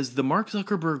 Whereas the Mark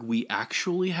Zuckerberg we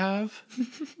actually have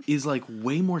is like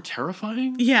way more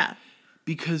terrifying. Yeah.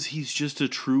 Because he's just a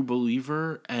true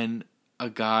believer and a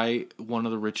guy, one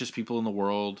of the richest people in the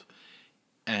world,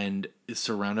 and is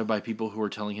surrounded by people who are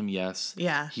telling him yes.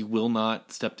 Yeah. He will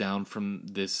not step down from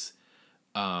this,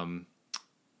 I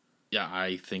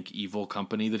think evil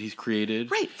company that he's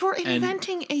created. Right, for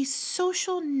inventing a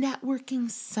social networking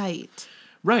site.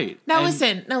 Right. Now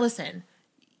listen.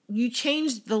 You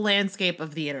changed the landscape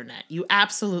of the internet. You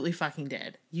absolutely fucking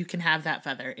did. You can have that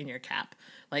feather in your cap.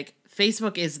 Like,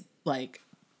 Facebook is like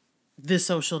the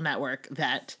social network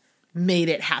that made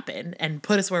it happen and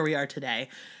put us where we are today.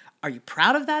 Are you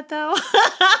proud of that, though?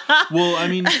 Well, I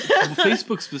mean,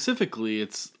 Facebook specifically,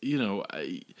 it's,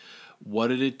 what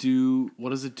did it do?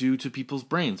 What does it do to people's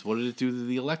brains? What did it do to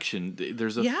the election?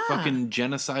 There's a fucking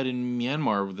genocide in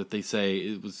Myanmar that they say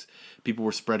it was people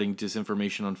were spreading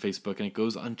disinformation on Facebook and it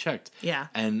goes unchecked. Yeah.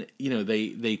 And,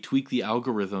 they tweak the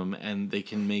algorithm and they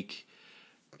can make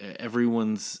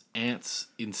everyone's aunts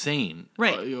insane.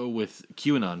 Right. With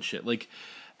QAnon shit. Like,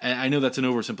 I know that's an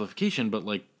oversimplification, but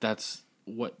like that's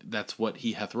what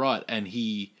he hath wrought, and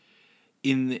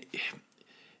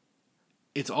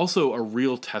it's also a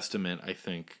real testament, I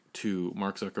think, to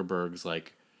Mark Zuckerberg's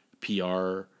like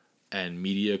PR and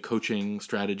media coaching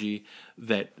strategy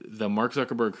that the Mark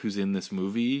Zuckerberg who's in this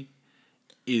movie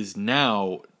is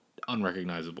now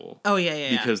unrecognizable. Oh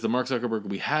yeah. Because the Mark Zuckerberg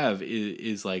we have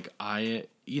is like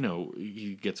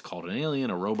he gets called an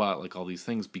alien, a robot, like all these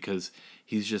things because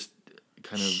he's just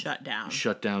kind of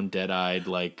shut down, dead-eyed,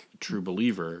 like true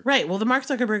believer. Right. Well, the Mark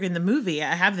Zuckerberg in the movie,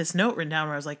 I have this note written down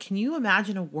where I was like, can you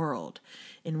imagine a world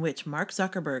in which Mark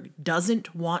Zuckerberg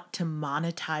doesn't want to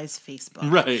monetize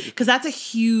Facebook? Right. Because that's a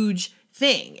huge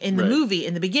thing in the movie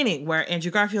in the beginning where Andrew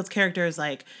Garfield's character is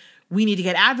like, we need to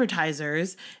get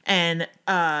advertisers, and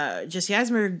Jesse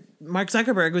Eisenberg, Mark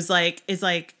Zuckerberg is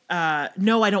like,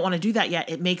 no, I don't want to do that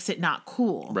yet. It makes it not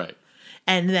cool. Right.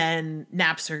 And then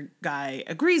Napster guy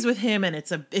agrees with him, and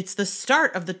it's the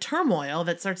start of the turmoil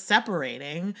that starts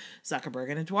separating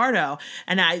Zuckerberg and Eduardo.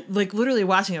 And I like literally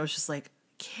watching it, I was just like,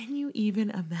 can you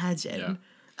even imagine?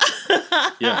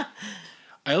 Yeah.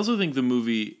 I also think the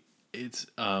movie it's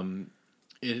an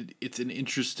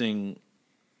interesting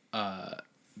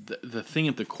the thing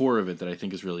at the core of it that I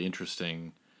think is really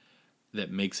interesting that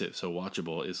makes it so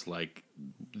watchable is like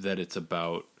that it's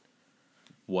about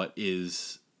what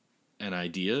is an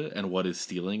idea and what is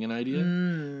stealing an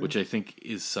idea, which I think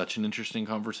is such an interesting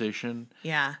conversation.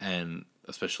 Yeah. And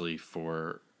especially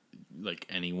for like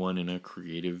anyone in a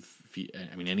creative,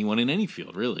 anyone in any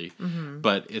field really. Mm-hmm.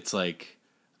 But it's like,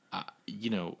 what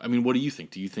do you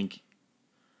think? Do you think,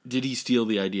 did he steal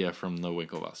the idea from the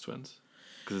Winklevoss twins?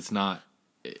 Because it's not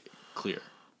clear.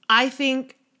 I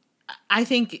think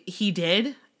he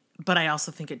did, but I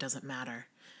also think it doesn't matter.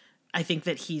 I think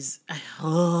that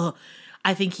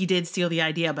I think he did steal the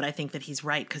idea, but I think that he's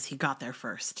right because he got there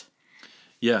first.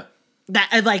 Yeah.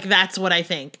 That's what I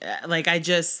think. Like, I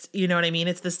just, you know what I mean?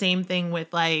 It's the same thing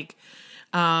with like,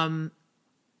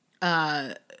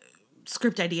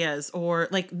 script ideas or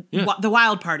like The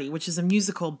Wild Party, which is a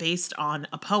musical based on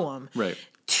a poem. Right.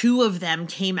 2 of them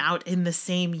came out in the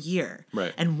same year.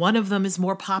 Right. And one of them is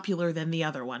more popular than the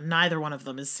other one. Neither one of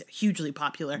them is hugely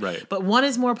popular. Right. But one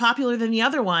is more popular than the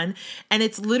other one. And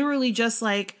it's literally just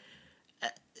like,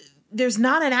 there's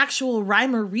not an actual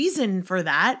rhyme or reason for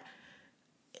that.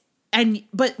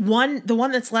 But the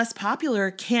one that's less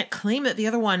popular can't claim that the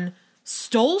other one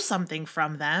stole something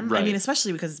from them. Right. I mean,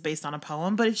 especially because it's based on a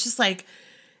poem, but it's just like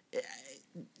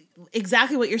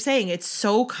exactly what you're saying. It's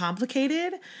so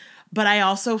complicated, but I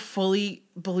also fully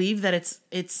believe that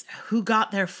it's who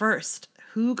got there first.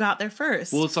 Who got there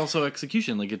first? Well, it's also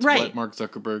execution. Like it's what Mark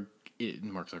Zuckerberg,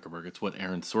 it's what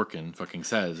Aaron Sorkin fucking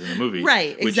says in the movie.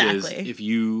 Right, exactly. Which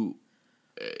is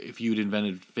if you'd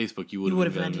invented Facebook, you would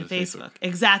have invented Facebook.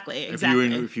 Exactly.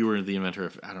 If you were the inventor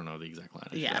of, I don't know the exact line.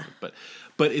 Yeah.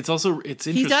 But it's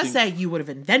interesting. He does say you would have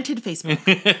invented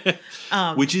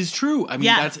Facebook. Which is true. I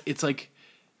mean, it's like,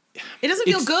 it doesn't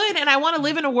feel good, and I want to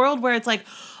live in a world where it's like,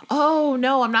 oh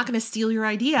no, I'm not going to steal your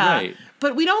idea. Right.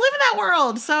 But we don't live in that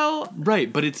world, so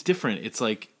right. But it's different. It's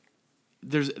like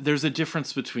there's a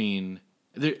difference between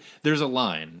there's a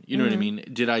line. You know what I mean?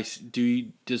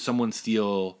 Did someone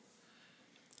steal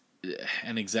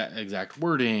an exact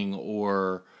wording,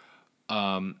 or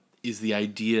is the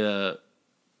idea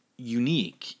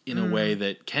unique in a way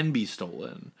that can be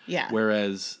stolen? Yeah.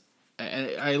 Whereas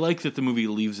I like that the movie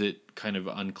leaves it kind of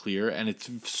unclear, and it's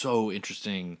so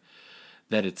interesting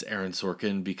that it's Aaron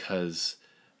Sorkin because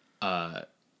of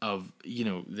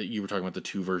that you were talking about the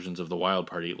 2 versions of The Wild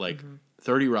Party, like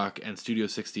 30 Rock and Studio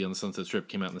 60 on the Sunset Strip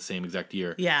came out in the same exact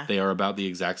year. Yeah. They are about the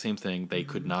exact same thing. They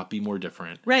could not be more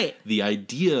different. Right. The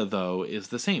idea though is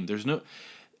the same. There's no,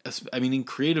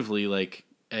 creatively, like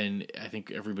and I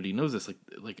think everybody knows this,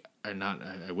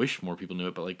 I wish more people knew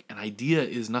it, but like an idea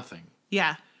is nothing.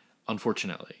 Yeah.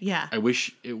 Unfortunately. Yeah. I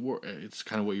wish it were, it's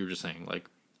kind of what you were just saying. Like,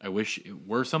 I wish it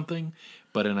were something,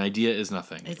 but an idea is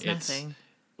nothing. It's nothing.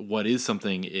 What is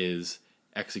something is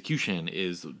execution,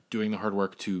 is doing the hard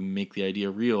work to make the idea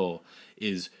real,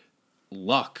 is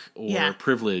luck or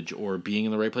privilege or being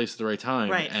in the right place at the right time.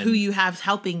 Right. And who you have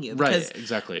helping you. Because, right,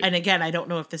 exactly. And again, I don't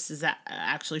know if this is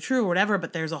actually true or whatever,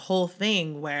 but there's a whole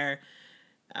thing where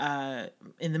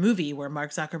in the movie where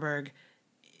Mark Zuckerberg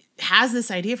has this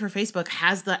idea for Facebook,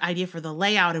 has the idea for the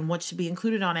layout and what should be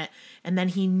included on it, and then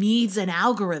he needs an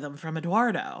algorithm from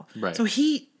Eduardo. Right. So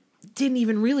he didn't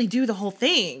even really do the whole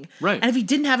thing. Right. And if he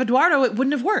didn't have Eduardo, it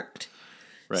wouldn't have worked.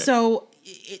 Right. So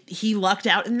he lucked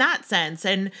out in that sense.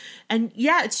 And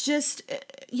yeah, it's just,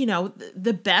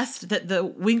 the best that the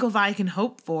Winklevi can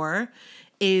hope for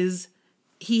is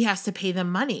he has to pay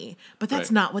them money. But that's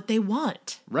Right. not what they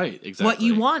want. Right, exactly. What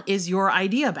you want is your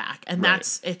idea back. And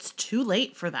Right. it's too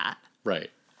late for that.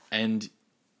 Right. And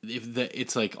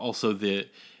it's like also the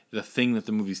thing that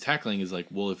the movie's tackling is like,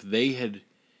 well,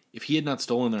 if he had not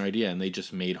stolen their idea and they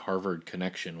just made Harvard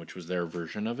Connection, which was their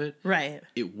version of it, Right.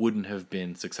 it wouldn't have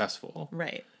been successful.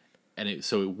 Right. And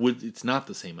it's not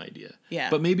the same idea. Yeah.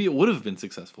 But maybe it would have been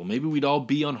successful. Maybe we'd all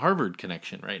be on Harvard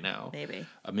Connection right now. Maybe.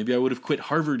 Maybe I would have quit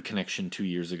Harvard Connection 2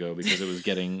 years ago because it was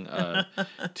getting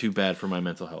too bad for my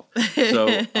mental health.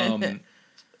 So,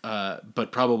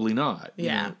 but probably not. you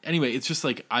Yeah. know? Anyway, it's just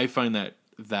like, I find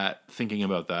that thinking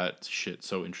about that shit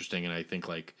so interesting. And I think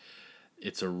like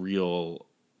it's a real,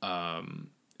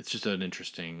 it's just an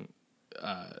interesting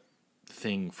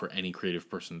thing for any creative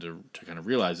person to kind of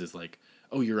realize is like,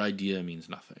 oh, your idea means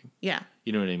nothing. Yeah.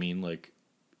 You know what I mean? Like,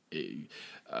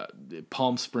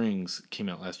 Palm Springs came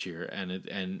out last year,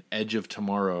 and Edge of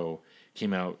Tomorrow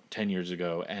came out 10 years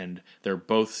ago, and they're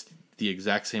both the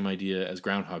exact same idea as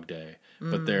Groundhog Day,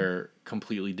 but they're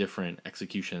completely different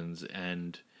executions,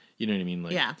 and you know what I mean?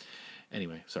 Like, Yeah.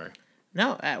 Anyway, sorry.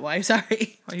 No, why?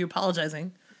 Sorry. Why are you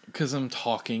apologizing? Because I'm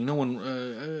talking. No one.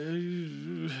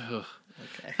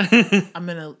 Okay. I'm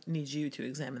going to need you to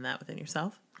examine that within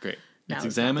yourself. Great. Now It's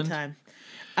is not the examined.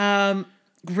 time.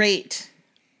 Great.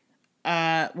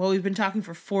 Well, we've been talking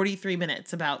for 43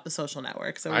 minutes about The Social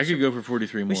Network, so I could go for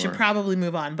 43 more. we should probably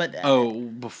move on. But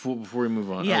before we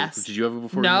move on. Yes. Oh, did you have it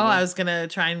before? no, we move on? I was gonna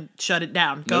try and shut it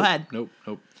down. Go Nope, ahead.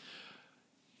 Nope.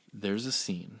 There's a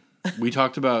scene. We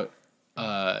talked about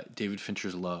David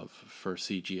Fincher's love for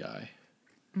CGI,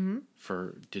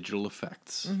 for digital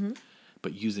effects,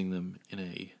 but using them in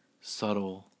a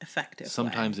subtle, Effective.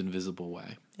 sometimes invisible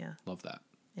way. Yeah. Love that.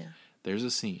 Yeah. There's a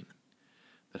scene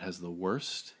that has the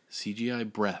worst CGI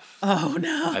breath Oh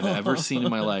no. I've ever seen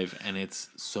in my life, and it's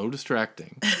so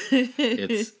distracting.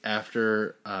 It's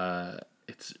after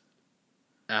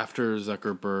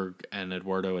Zuckerberg and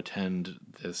Eduardo attend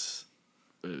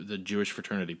the Jewish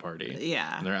fraternity party.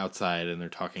 Yeah. And they're outside and they're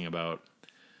talking about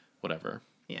whatever.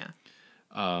 Yeah.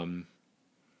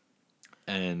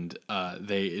 And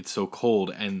it's so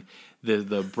cold, and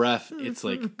the breath, it's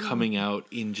like coming out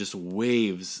in just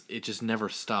waves. It just never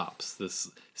stops. This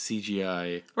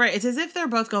CGI Right. It's as if they're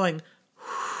both going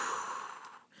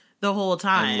the whole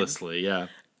time. endlessly, yeah.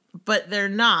 But they're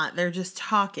not. They're just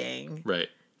talking. Right.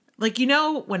 Like,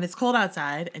 when it's cold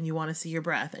outside and you want to see your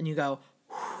breath and you go,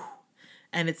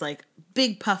 and it's like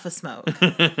big puff of smoke.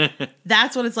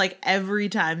 That's what it's like every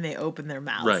time they open their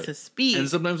mouths Right. to speak. And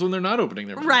sometimes when they're not opening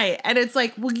their mouth. Right. And it's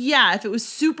like, well, yeah, if it was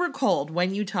super cold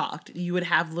when you talked, you would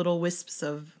have little wisps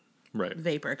of Right.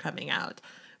 vapor coming out.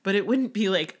 But it wouldn't be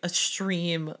like a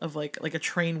stream of like a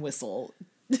train whistle.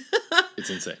 It's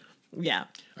insane. Yeah.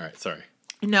 All right, sorry.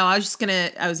 No, I was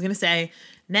gonna say,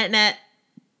 Net,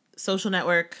 Social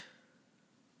Network,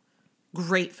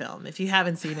 great film. If you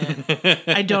haven't seen it,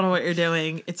 I don't know what you're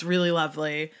doing. It's really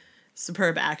lovely.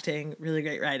 Superb acting, really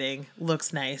great writing,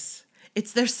 looks nice.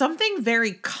 There's something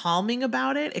very calming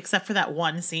about it, except for that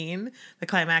one scene, the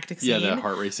climactic scene. Yeah, that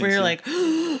heart racing where you're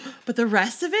scene. like, but the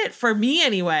rest of it, for me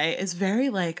anyway, is very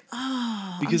like,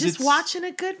 oh, Because I'm just it's- watching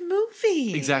a good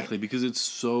movie. Exactly, because it's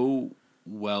so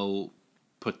well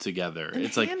put together. And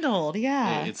It's like handled,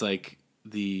 yeah. it's like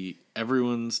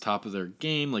everyone's top of their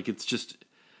game. Like, it's just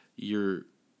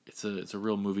it's a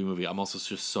real movie. I'm also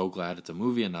just so glad it's a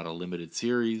movie and not a limited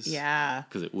series. Yeah.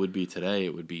 Because it would be today,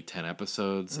 it would be 10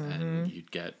 episodes, and you'd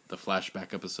get the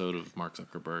flashback episode of Mark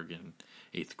Zuckerberg in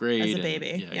 8th grade. As a baby,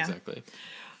 Yeah, yeah. exactly.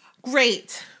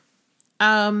 Great.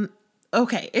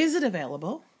 Okay, is it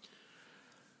available?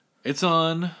 It's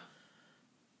on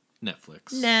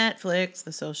Netflix. Netflix,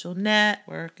 The Social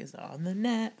Network is on the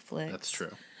Netflix. That's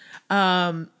true.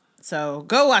 So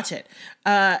go watch it.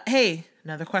 Hey,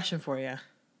 Another question for you.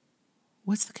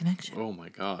 What's the connection? Oh my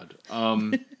God.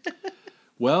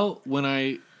 Well, when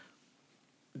I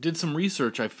did some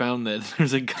research, I found that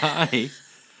there's a guy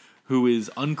who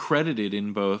is uncredited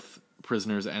in both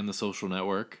Prisoners and The Social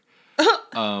Network.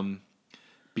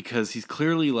 Because he's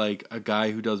clearly like a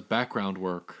guy who does background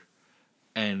work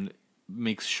and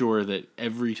makes sure that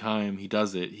every time he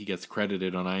does it, he gets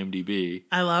credited on IMDb.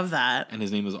 I love that. And his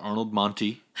name is Arnold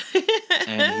Monty.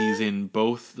 And he's in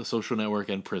both The Social Network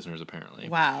and Prisoners, apparently.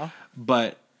 Wow.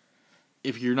 But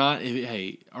if you're not...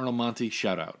 hey, Arnold Monty,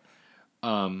 shout out.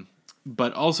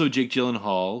 But also Jake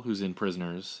Gyllenhaal, who's in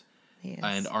Prisoners, Yes.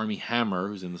 and Armie Hammer,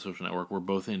 who's in The Social Network, were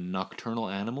both in Nocturnal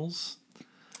Animals.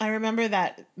 I remember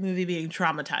that movie being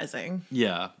traumatizing.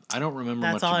 Yeah, I don't remember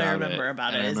That's much all about it. I remember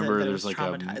about And it. I remember that it there's was like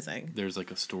traumatizing. there's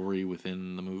like a story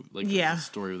within the movie, like Yeah. a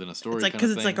story within a story. It's like because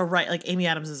it's like like Amy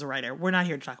Adams is a writer. We're not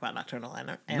here to talk about nocturnal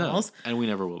animals. No, and we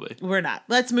never will be. We're not.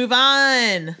 Let's move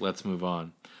on. Let's move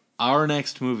on. Our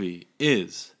next movie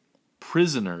is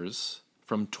Prisoners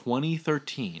from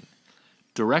 2013,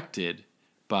 directed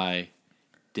by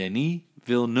Denis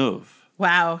Villeneuve.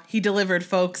 Wow, he delivered,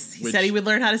 folks. He said he would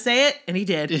learn how to say it, and he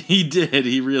did. He did.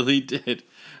 He really did.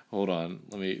 Hold on.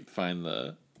 Let me find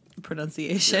the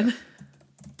pronunciation.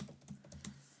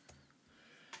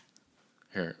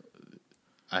 Yeah. Here.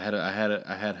 I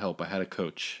had help. I had a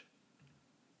coach.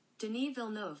 Denis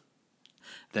Villeneuve.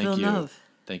 Thank you.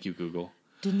 Thank you, Google.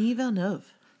 Denis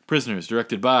Villeneuve. Prisoners,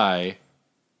 directed by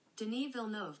Denis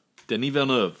Villeneuve. Denis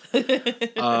Villeneuve.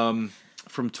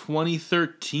 From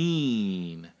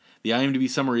 2013. The IMDb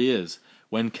summary is,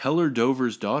 when Keller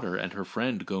Dover's daughter and her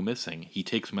friend go missing, he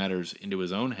takes matters into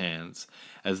his own hands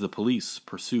as the police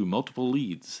pursue multiple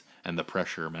leads and the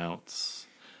pressure mounts.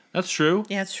 That's true.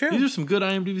 Yeah, it's true. These are some good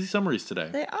IMDb summaries today.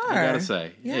 They are. I gotta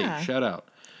say. Yeah. Hey, shout out.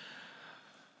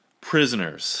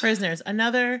 Prisoners. Prisoners.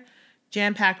 Another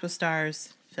jam-packed with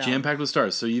stars film. Jam-packed with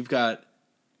stars. So you've got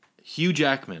Hugh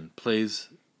Jackman plays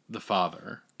the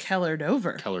father. Keller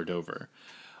Dover.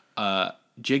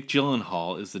 Jake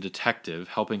Gyllenhaal is the detective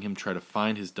helping him try to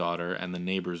find his daughter and the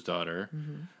neighbor's daughter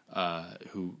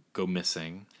who go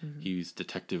missing. He's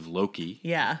Detective Loki.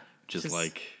 Yeah. Just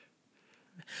like...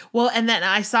 Well, and then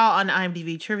I saw on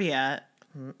IMDb trivia...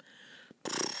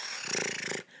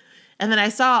 And then I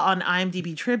saw on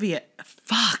IMDb trivia...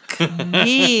 Fuck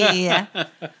me!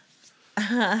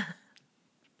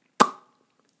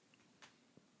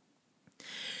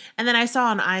 And then I saw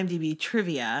on IMDb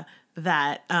trivia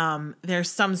that there's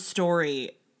some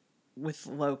story with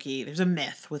Loki. There's a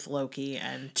myth with Loki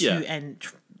and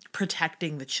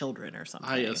protecting the children or something.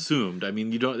 I assumed. I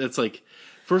mean, you don't. That's like,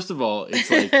 first of all, it's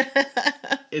like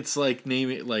it's like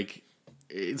naming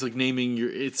your.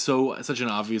 It's such an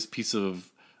obvious piece of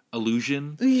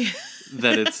illusion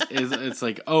that it's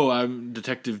like, oh, I'm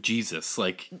Detective Jesus.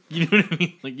 Like, you know what I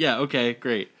mean? Like, yeah, okay,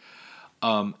 great.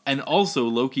 And also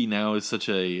Loki now is such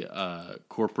a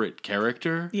corporate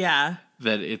character. Yeah.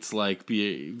 That it's like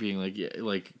being like, yeah,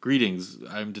 like, greetings,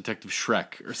 I'm Detective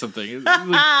Shrek or something.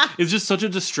 It's just such a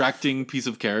distracting piece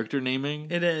of character naming.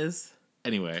 It is.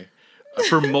 Anyway,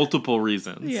 for multiple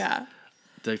reasons. Yeah.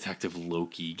 Detective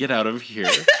Loki, get out of here.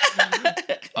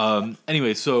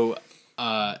 Anyway, so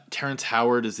Terrence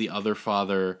Howard is the other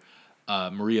father.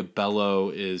 Maria Bello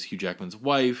is Hugh Jackman's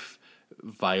wife.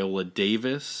 Viola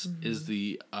Davis is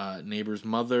the neighbor's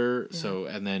mother. Yeah. So,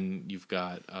 and then you've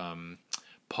got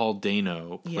Paul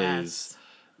Dano plays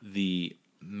the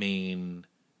main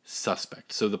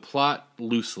suspect. So the plot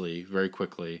loosely, very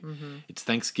quickly, it's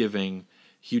Thanksgiving.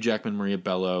 Hugh Jackman, Maria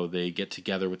Bello, they get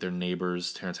together with their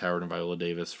neighbors, Terrence Howard and Viola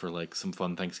Davis, for like some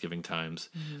fun Thanksgiving times.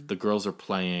 The girls are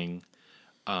playing.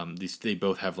 They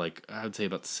both have like, I would say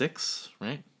about 6,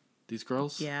 right? These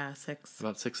girls? Yeah, 6.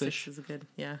 About 6-ish. 6 is a good,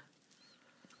 yeah.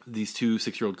 These 2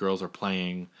 6-year-old girls are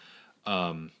playing,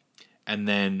 and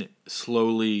then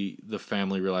slowly the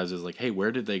family realizes, like, hey,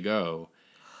 where did they go?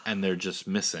 And they're just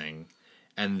missing.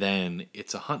 And then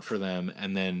it's a hunt for them,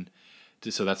 and then,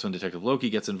 so that's when Detective Loki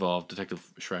gets involved,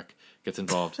 Detective Shrek gets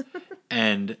involved,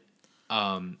 and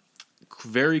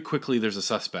very quickly there's a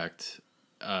suspect,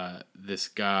 this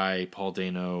guy, Paul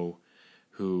Dano,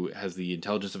 who has the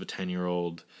intelligence of a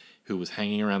 10-year-old, who was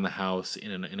hanging around the house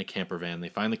in a camper van. They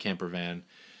find the camper van,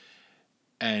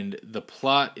 and the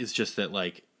plot is just that,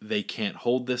 like, they can't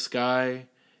hold this guy,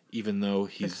 even though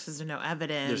there's no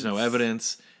evidence. There's no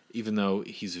evidence, even though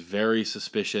he's very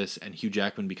suspicious, and Hugh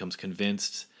Jackman becomes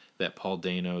convinced that Paul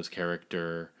Dano's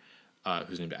character,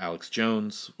 who's named Alex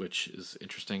Jones, which is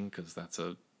interesting because that's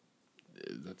a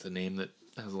name that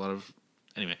has a lot of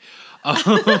Anyway.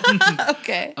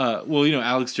 Okay. Well,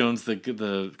 Alex Jones,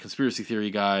 the conspiracy theory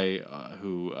guy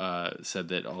who said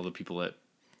that all the people at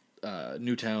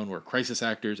Newtown were crisis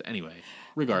actors. Anyway,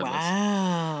 regardless.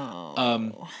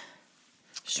 Wow.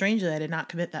 Strangely, I did not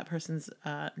commit that person's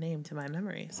name to my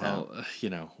memory. So.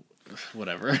 Well,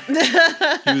 whatever.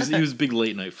 he was big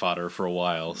late night fodder for a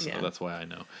while, so that's why I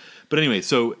know. But anyway,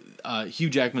 so Hugh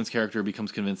Jackman's character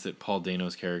becomes convinced that Paul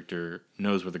Dano's character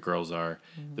knows where the girls are.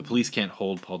 The police can't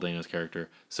hold Paul Dano's character,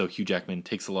 so Hugh Jackman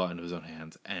takes the law into his own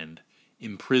hands and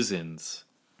imprisons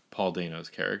Paul Dano's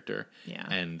character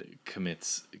and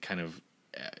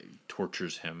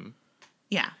tortures him.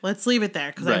 Yeah, let's leave it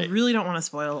there because I really don't want to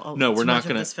spoil we're not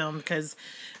gonna this film because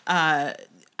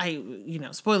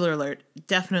spoiler alert,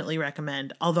 definitely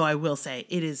recommend. Although I will say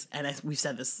it is, and we've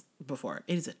said this before,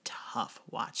 it is a tough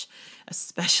watch,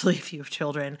 especially if you have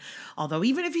children. Although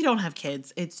even if you don't have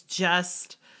kids, it's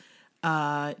just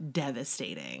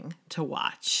devastating to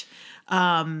watch.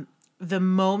 The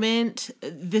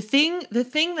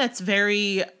thing that's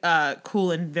very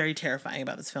cool and very terrifying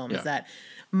about this film is that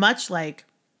much like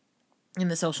in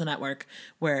The Social Network,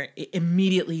 where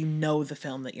immediately you know the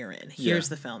film that you're in. Here's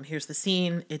the film. Here's the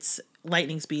scene. It's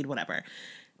lightning speed, whatever.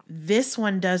 This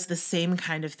one does the same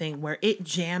kind of thing where it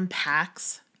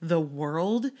jam-packs the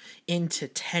world into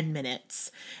 10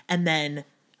 minutes and then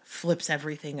flips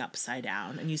everything upside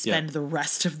down. And you spend the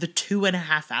rest of the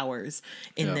 2.5 hours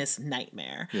in this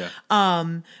nightmare. Yeah.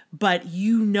 But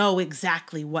you know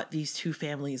exactly what these two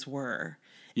families were.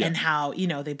 Yeah. And how,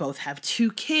 they both have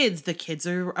 2 kids. The kids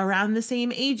are around the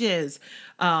same ages.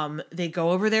 They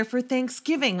go over there for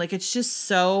Thanksgiving. Like, it's just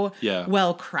so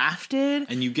well crafted.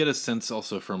 And you get a sense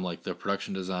also from, like, the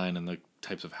production design and the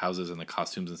types of houses and the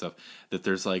costumes and stuff that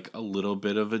there's, like, a little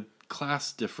bit of a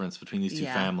class difference between these two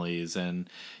families. And,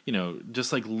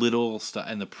 just, like, little stuff.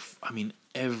 And the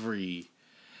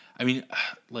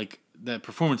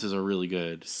performances are really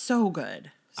good. So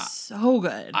good. So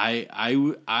good.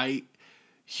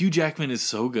 Hugh Jackman is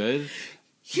so good.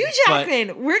 Hugh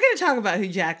Jackman. We're going to talk about Hugh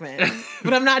Jackman,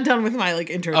 but I'm not done with my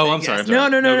intro. Oh, I'm sorry. No.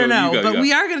 But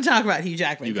we are going to talk about Hugh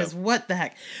Jackman because what the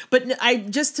heck? But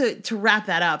just to wrap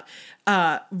that up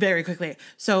very quickly.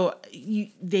 So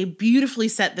they beautifully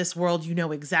set this world. You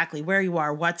know exactly where you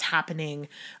are, what's happening,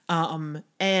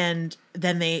 and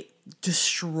then they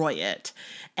destroy it.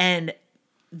 And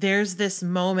there's this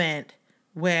moment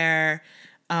where.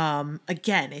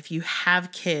 Again, if you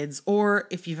have kids or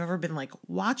if you've ever been like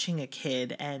watching a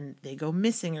kid and they go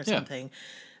missing or something,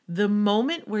 the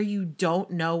moment where you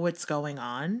don't know what's going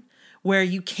on, where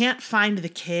you can't find the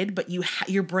kid, but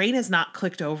your brain has not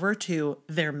clicked over to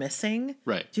they're missing.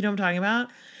 Right. Do you know what I'm talking about?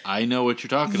 I know what you're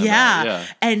talking about. Yeah.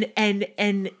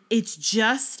 And it's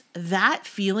just that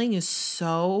feeling is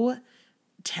so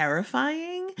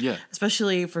terrifying. Yeah.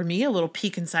 Especially for me, a little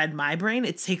peek inside my brain.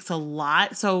 It takes a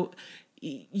lot. So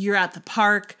you're at the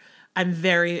park. I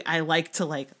like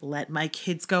to let my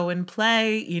kids go and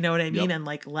play, you know what I mean? And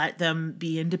let them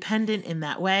be independent in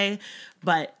that way.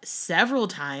 But several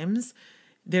times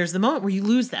there's the moment where you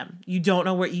lose them. You don't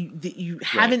know where you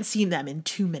haven't seen them in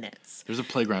 2 minutes. There's a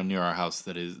playground near our house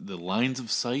that is the lines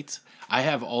of sight. I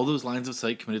have all those lines of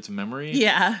sight committed to memory.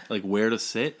 Yeah. Like where to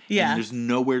sit. Yeah. And there's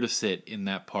nowhere to sit in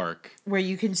that park. Where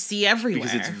you can see everywhere.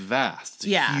 Because it's vast.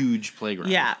 It's a huge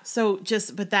playground. Yeah. So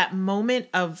but that moment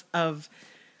of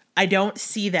I don't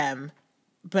see them,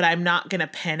 but I'm not going to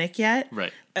panic yet.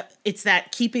 Right. It's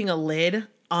that keeping a lid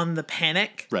on the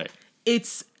panic. Right.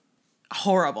 It's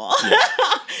horrible. Yeah.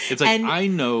 It's like, I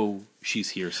know she's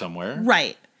here somewhere.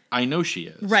 Right. I know she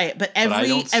is. Right. But every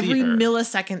her.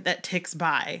 millisecond that ticks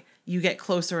by, you get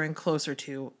closer and closer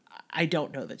to, I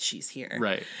don't know that she's here.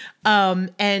 Right.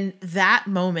 And that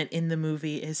moment in the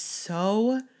movie is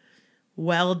so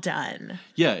well done.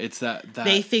 Yeah, it's that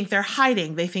they think they're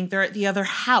hiding. They think they're at the other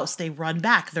house. They run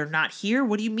back. They're not here.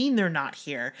 What do you mean they're not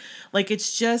here? Like,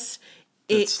 it's just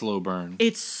it's slow burn.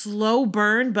 It's slow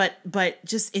burn, but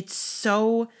just it's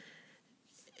so.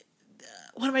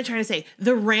 What am I trying to say?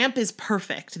 The ramp is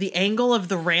perfect. The angle of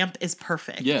the ramp is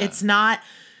perfect. Yeah. It's not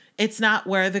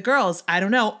where the girls, I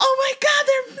don't know. Oh my God,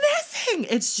 they're missing.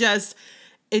 It's just.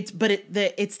 It's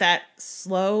that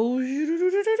slow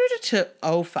to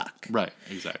oh fuck. Right,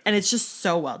 exactly. And it's just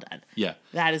so well done. Yeah.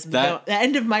 That is the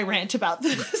end of my rant about the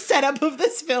setup of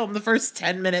this film, the first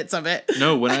 10 minutes of it.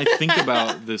 No, when I think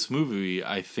about this movie,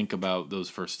 I think about those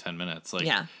first 10 minutes.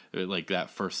 Like that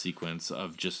first sequence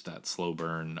of just that slow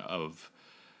burn of,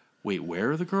 wait,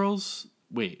 where are the girls?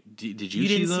 Wait, did you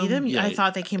see them? See them? Yeah. I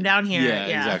thought they came down here. Yeah,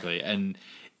 exactly. And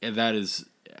that is,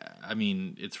 I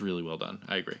mean, it's really well done.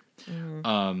 I agree.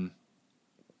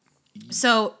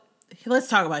 So let's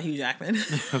talk about Hugh Jackman.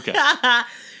 Okay.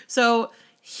 So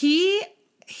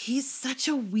he's such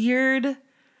a weird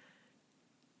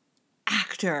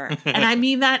actor. And I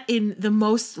mean that in the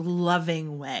most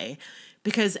loving way.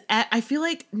 Because I feel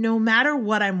like no matter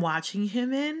what I'm watching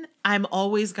him in, I'm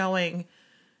always going,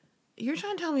 you're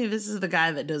trying to tell me this is the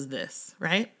guy that does this,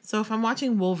 right? So if I'm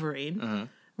watching Wolverine,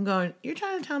 I'm going, you're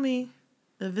trying to tell me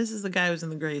that this is the guy who's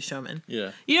in The Greatest Showman. Yeah.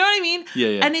 You know what I mean? Yeah,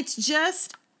 yeah. And it's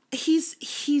just, he's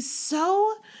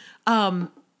so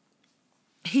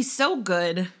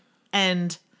good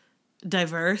and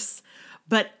diverse,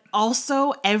 but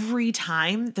also every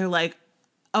time they're like,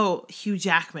 oh, Hugh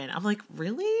Jackman. I'm like,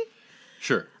 really?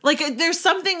 Sure. Like, there's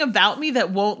something about me that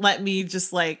won't let me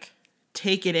just, like,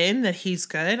 take it in that he's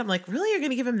good. I'm like, really? You're going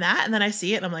to give him that? And then I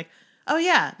see it, and I'm like, oh,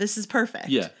 yeah, this is perfect.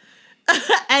 Yeah.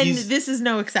 And this is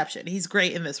no exception. He's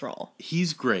great in this role.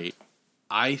 He's great.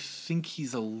 I think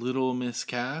he's a little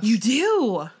miscast. You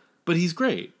do? But he's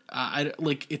great. I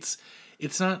like, it's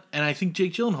not, and I think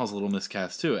Jake Gyllenhaal's a little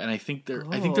miscast, too. And I think they're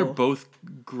both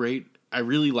great. I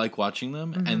really like watching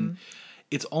them. And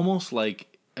it's almost like,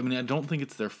 I mean, I don't think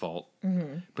it's their fault,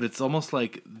 but it's almost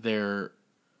like they're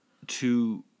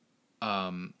too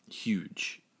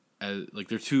huge. Like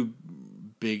they're too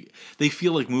big. They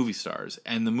feel like movie stars,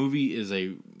 and the movie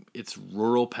it's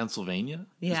rural Pennsylvania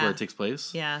is where it takes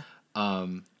place. Yeah.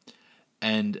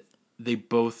 And they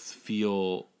both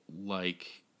feel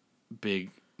like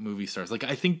big movie stars. Like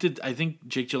I think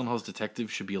Jake Gyllenhaal's detective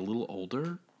should be a little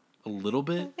older, a little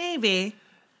bit, Maybe.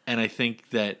 and I think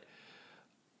that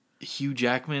Hugh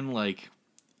Jackman, like,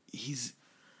 he's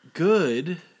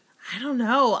good. I don't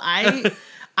know. I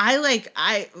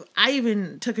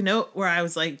even took a note where I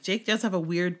was like, Jake does have a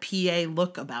weird PA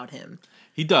look about him.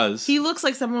 He does. He looks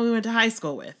like someone we went to high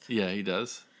school with. Yeah, he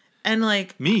does. And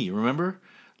like, Me, remember?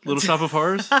 Little Shop of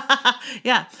Horrors?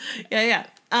 yeah.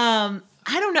 I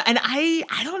don't know. And I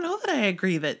don't know that I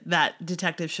agree that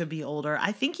detective should be older.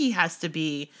 I think he has to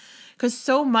be, because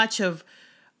so much of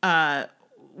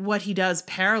what he does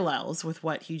parallels with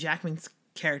what Hugh Jackman's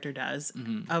character does,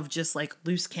 of just like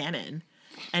loose cannon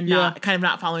and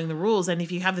not following the rules. And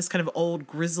if you have this kind of old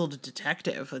grizzled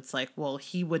detective, it's like, well,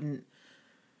 he wouldn't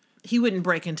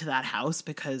break into that house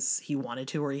because he wanted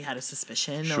to, or he had a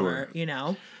suspicion, or, you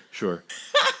know. Sure.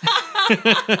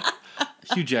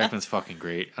 Hugh Jackman's fucking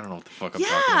great. I don't know what the fuck I'm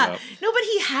talking about. No, but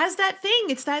he has that thing.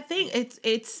 It's that thing.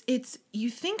 It's you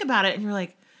think about it and you're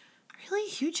like, really,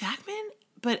 Hugh Jackman?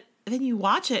 But then you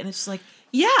watch it and it's just like,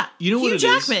 yeah, you know Hugh what it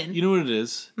Jackman. is? You know what it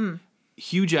is?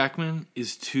 Hugh Jackman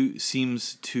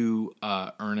seems too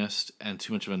earnest and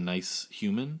too much of a nice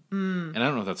human. And I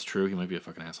don't know if that's true. He might be a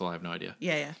fucking asshole. I have no idea.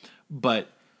 Yeah. But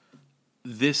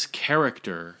this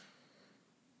character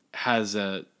has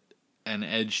an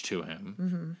edge to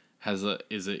him.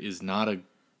 Is not a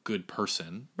good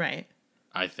person. Right.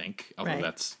 I think, although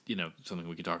that's something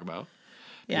we could talk about.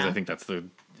 Yeah. Because I think that's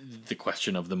the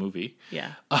question of the movie.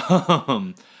 Yeah.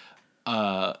 And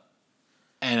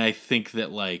I think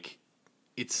that like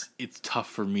it's tough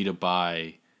for me to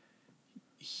buy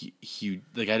Hugh.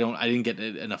 Like I didn't get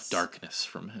enough darkness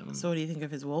from him. So what do you think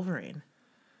of his Wolverine?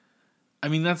 I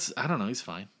mean, I don't know. He's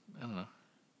fine. I don't know.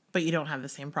 But you don't have the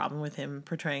same problem with him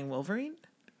portraying Wolverine?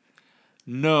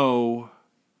 No,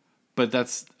 but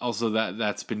that's also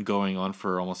that's been going on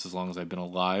for almost as long as I've been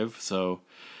alive. So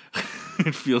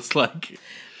it feels like.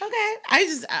 Okay, I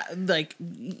just like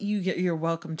you're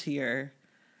welcome to your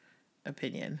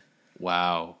opinion.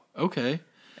 Wow. Okay.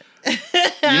 You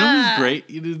know who's great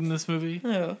in this movie?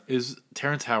 Who? Is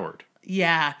Terrence Howard.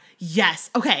 Yeah.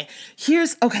 Yes. Okay.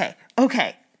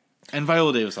 Okay. And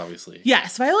Viola Davis, obviously.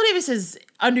 Yes, Viola Davis is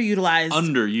underutilized.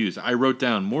 Underused. I wrote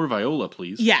down more Viola,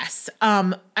 please. Yes.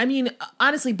 I mean,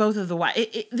 honestly, both of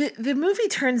the movie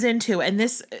turns into, and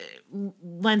this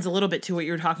lends a little bit to what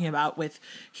you were talking about with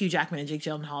Hugh Jackman and Jake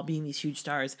Gyllenhaal being these huge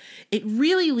stars. It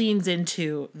really leans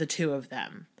into the two of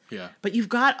them. Yeah. But you've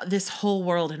got this whole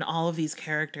world and all of these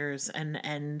characters,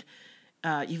 and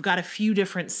you've got a few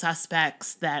different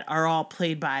suspects that are all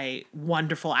played by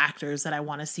wonderful actors that I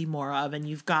want to see more of. And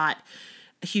you've got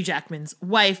Hugh Jackman's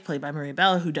wife, played by Maria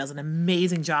Bello, who does an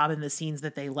amazing job in the scenes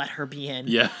that they let her be in.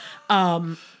 Yeah.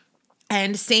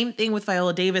 And same thing with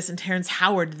Viola Davis and Terrence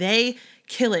Howard. They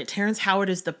kill it. Terrence Howard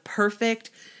is the perfect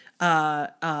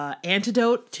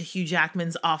antidote to Hugh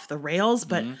Jackman's off the rails,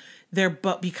 but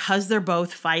because they're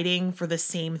both fighting for the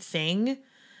same thing,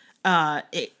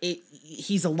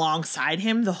 he's alongside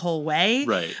him the whole way.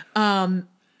 Right.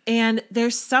 And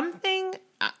there's something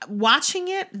watching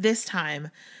it this time,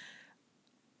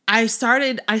 I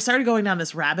started going down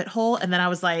this rabbit hole, and then I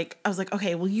was like,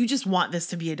 okay, well, you just want this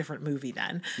to be a different movie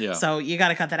then. Yeah. So you got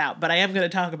to cut that out. But I am going to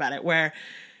talk about it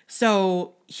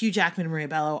so Hugh Jackman and Maria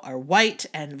Bello are white,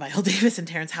 and Viola Davis and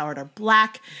Terrence Howard are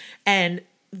black. And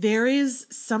there is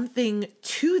something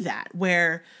to that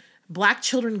where black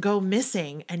children go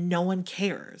missing and no one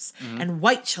cares. And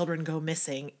white children go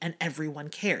missing and everyone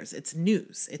cares. It's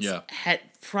news. It's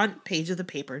front page of the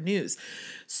paper news.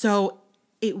 So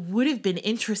it would have been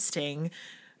interesting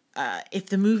if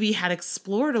the movie had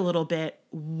explored a little bit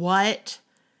what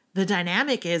the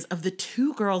dynamic is of the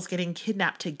two girls getting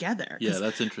kidnapped together. Yeah,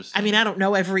 that's interesting. I mean, I don't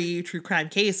know every true crime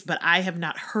case, but I have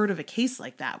not heard of a case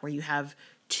like that where you have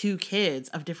two kids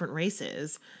of different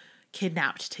races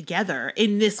kidnapped together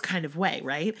in this kind of way,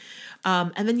 right?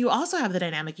 And then you also have the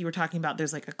dynamic you were talking about.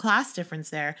 There's like a class difference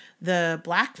there. The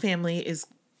black family is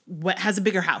what has a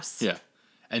bigger house. Yeah.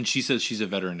 And she says she's a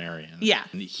veterinarian. Yeah.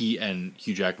 And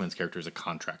Hugh Jackman's character is a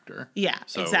contractor. Yeah,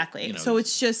 So, exactly. you know, So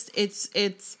it's just,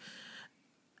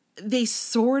 they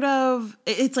sort of,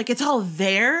 it's like it's all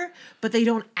there, but they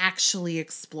don't actually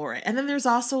explore it. And then there's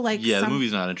also like the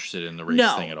movie's not interested in the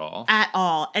race thing at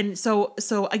all. And so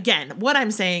again, what I'm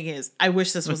saying is I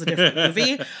wish this was a different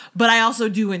movie, but I also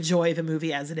do enjoy the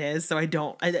movie as it is. So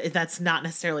that's not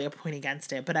necessarily a point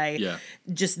against it, but I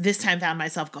just this time found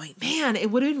myself going, man, it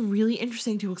would have been really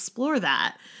interesting to explore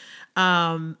that.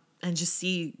 And just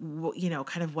see,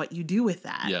 kind of what you do with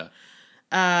that. Yeah.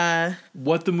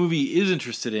 What the movie is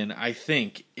interested in, I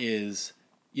think, is,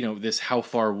 this how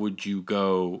far would you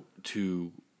go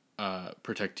to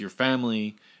protect your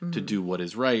family, to do what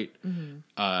is right,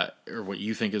 or what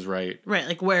you think is right. Right,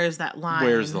 like where's that line?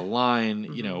 Where's the line?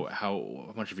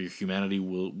 How much of your humanity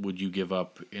would you give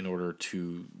up in order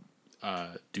to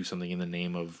do something in the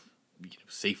name of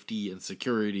safety and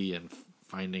security and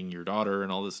finding your daughter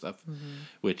and all this stuff,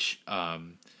 which...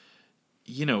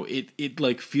 it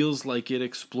like feels like it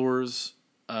explores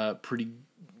pretty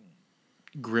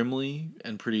grimly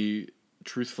and pretty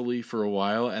truthfully for a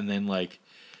while, and then like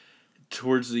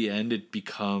towards the end it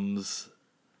becomes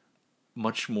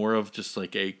much more of just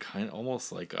like a kind of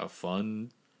almost like a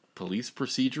fun police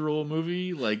procedural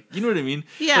movie, like, you know what I mean?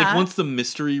 Yeah. Like once the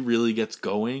mystery really gets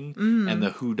going and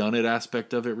the whodunit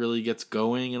aspect of it really gets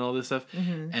going and all this stuff,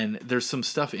 and there's some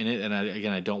stuff in it, and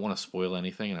I don't want to spoil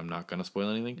anything, and I'm not going to spoil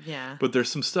anything. Yeah. But there's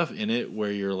some stuff in it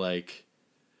where you're like,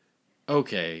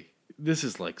 okay, this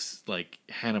is like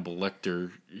Hannibal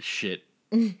Lecter shit.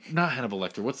 Not Hannibal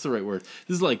Lecter. What's the right word?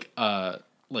 This is like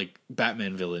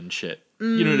Batman villain shit.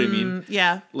 You know what I mean?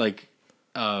 Yeah. Like,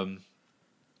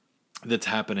 that's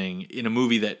happening in a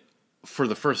movie that for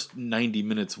the first 90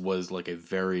 minutes was like a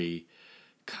very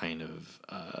kind of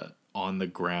on the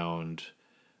ground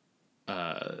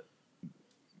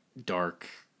dark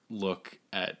look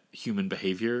at human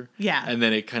behavior. Yeah. And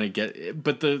then it kind of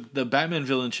but the Batman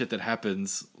villain shit that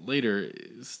happens later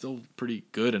is still pretty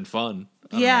good and fun.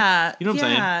 I don't know. You know what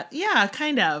I'm saying? Yeah,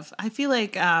 kind of. I feel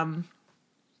like I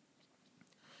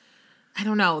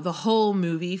don't know, the whole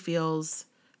movie feels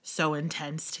so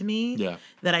intense to me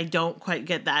that I don't quite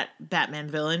get that Batman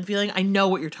villain feeling. I know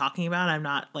what you're talking about. I'm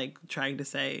not like trying to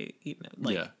say, I'm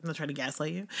not trying to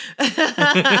gaslight you.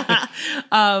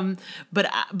 But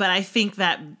I think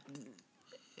that,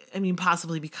 I mean,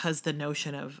 possibly because the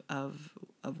notion of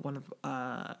one of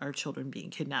our children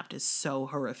being kidnapped is so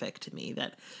horrific to me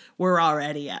that we're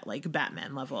already at like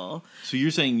Batman level. So you're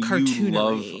saying you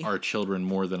love our children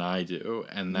more than I do,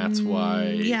 and that's why...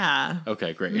 Yeah.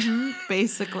 Okay, great.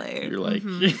 Basically. You're like...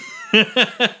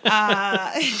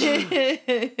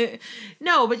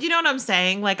 No, but you know what I'm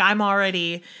saying? Like, I'm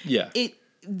already... Yeah.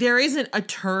 There isn't a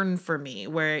turn for me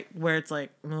where it's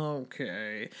like,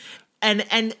 okay.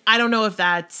 And I don't know if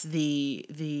that's the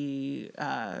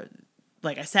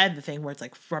like I said, the thing where it's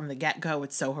like from the get-go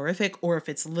it's so horrific, or if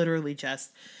it's literally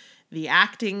just the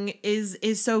acting is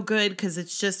so good, because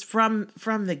it's just from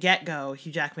the get-go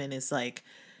Hugh Jackman is like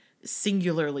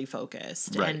singularly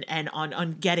focused and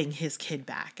on getting his kid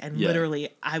back, and literally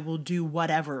I will do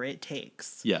whatever it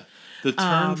takes. Yeah. The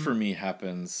turn for me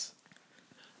happens,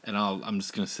 and I'm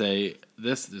just going to say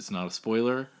this, it's not a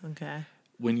spoiler. Okay.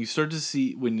 When you start to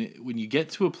see, when you get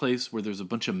to a place where there's a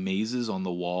bunch of mazes on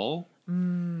the wall,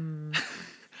 I'm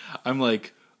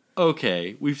like,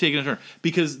 okay, we've taken a turn.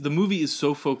 Because the movie is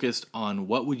so focused on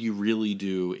what would you really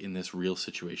do in this real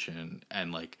situation,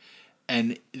 and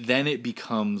then it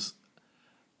becomes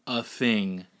a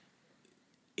thing.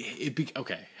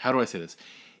 Okay, how do I say this?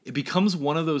 It becomes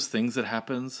one of those things that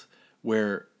happens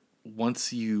where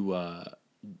once you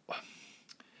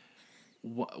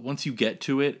get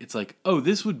to it, it's like, oh,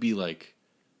 this would be like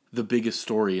the biggest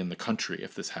story in the country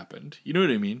if this happened. You know what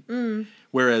I mean?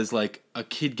 Whereas like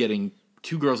two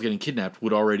girls getting kidnapped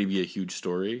would already be a huge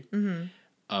story.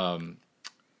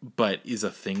 But is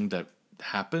a thing that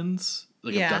happens.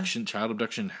 Like child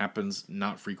abduction happens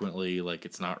not frequently. Like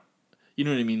it's not, you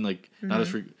know what I mean? Like not as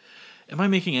frequent. Am I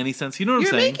making any sense? You know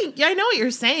what I'm saying? Yeah, I know what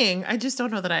you're saying. I just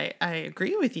don't know that I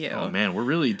agree with you. Oh man, we're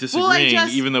really disagreeing,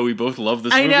 even though we both love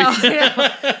this movie. I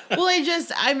know. Well,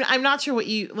 I'm not sure what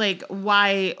you like.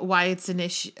 Why it's an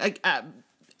issue? Like,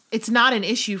 it's not an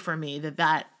issue for me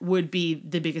that would be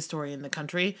the biggest story in the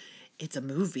country. It's a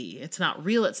movie. It's not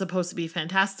real. It's supposed to be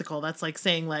fantastical. That's like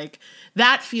saying like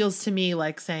that feels to me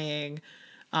like saying,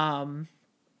 oh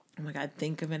my God,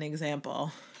 think of an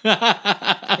example.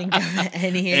 Think of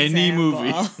any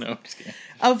movie. No, I'm just kidding.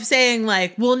 Of saying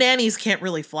like, well, nannies can't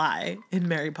really fly in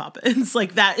Mary Poppins.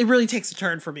 Like that, it really takes a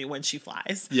turn for me when she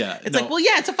flies. Yeah. It's like, well,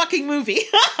 yeah, it's a fucking movie.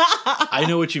 I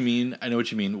know what you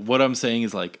mean. What I'm saying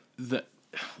is like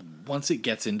once it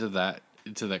gets into that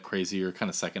crazier kind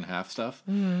of second half stuff,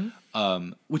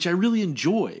 which I really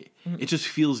enjoy. It just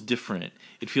feels different.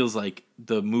 It feels like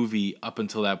the movie up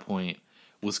until that point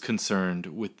was concerned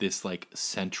with this like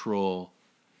central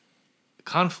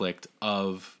conflict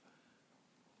of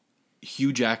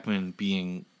Hugh Jackman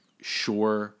being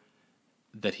sure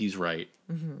that he's right,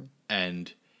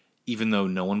 and even though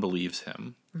no one believes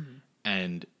him,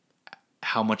 and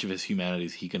how much of his humanity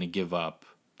is he going to give up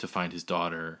to find his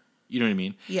daughter? You know what I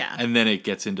mean? Yeah. And then it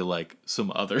gets into like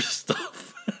some other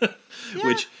stuff,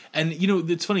 which, and you know,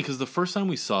 it's funny because the first time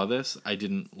we saw this, I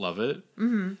didn't love it,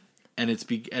 and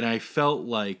and I felt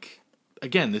like,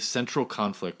 again, this central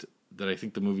conflict that I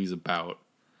think the movie's about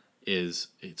it's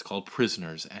called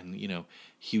Prisoners, and you know,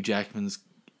 Hugh Jackman's,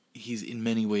 he's in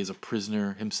many ways a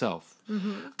prisoner himself.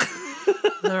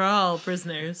 They're all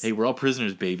prisoners. Hey, we're all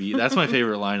prisoners, baby. That's my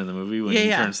favorite line in the movie when he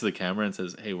turns to the camera and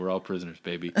says, "Hey, we're all prisoners,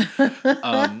 baby."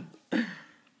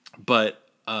 But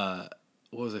what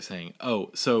was I saying? Oh,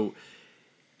 so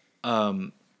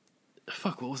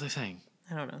fuck, what was I saying?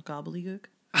 I don't know, gobbledygook.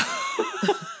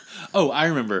 Oh, I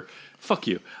remember. Fuck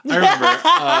you. I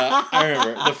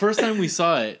remember. The first time we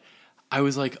saw it, I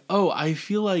was like, oh, I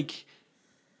feel like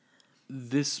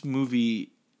this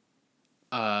movie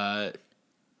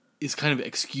is kind of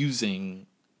excusing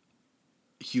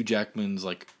Hugh Jackman's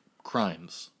like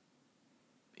crimes.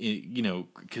 You know,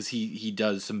 because he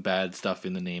does some bad stuff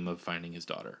in the name of finding his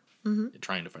daughter,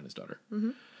 trying to find his daughter.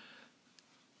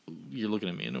 You're looking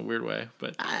at me in a weird way,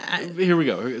 but here we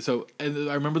go. So, and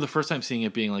I remember the first time seeing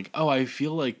it being like, oh, I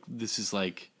feel like this is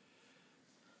like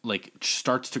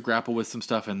starts to grapple with some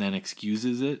stuff and then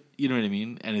excuses it. You know what I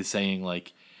mean? And is saying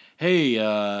like, hey,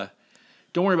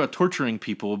 don't worry about torturing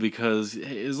people because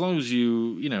as long as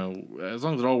as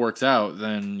long as it all works out,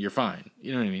 then you're fine.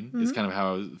 You know what I mean? It's kind of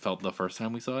how I felt the first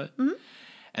time we saw it.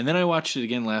 And then I watched it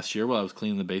again last year while I was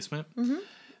cleaning the basement.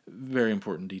 Very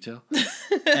important detail.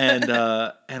 And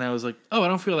I was like, oh, I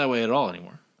don't feel that way at all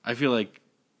anymore. I feel like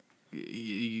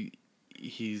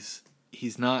he's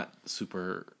not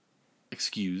super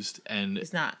excused, and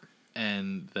He's not.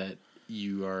 And that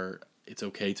it's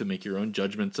okay to make your own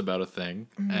judgments about a thing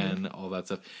and all that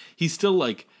stuff. He's still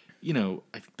like, you know,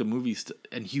 I think the movie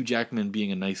and Hugh Jackman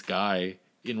being a nice guy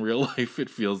in real life, it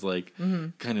feels like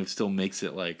kind of still makes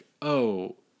it like,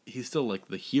 oh, he's still like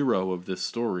the hero of this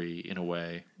story in a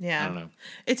way. Yeah. I don't know.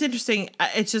 It's interesting.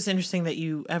 It's just interesting that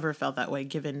you ever felt that way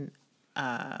given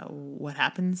what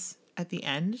happens at the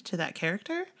end to that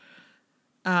character.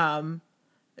 And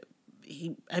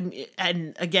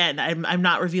again, I'm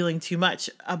not revealing too much,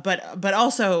 but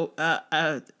also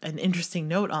an interesting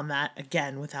note on that,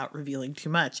 again, without revealing too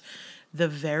much. The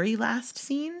very last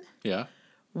scene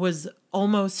was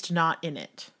almost not in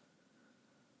it.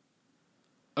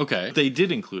 Okay, they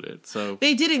did include it, so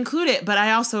they did include it, but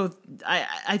I also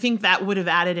I think that would have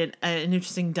added an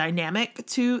interesting dynamic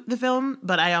to the film.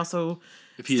 But I also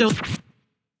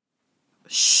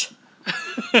shh,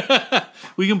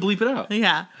 we can bleep it out.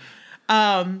 Yeah,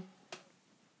 but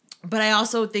I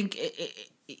also think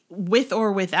with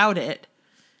or without it,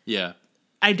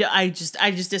 I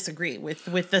just disagree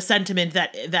with the sentiment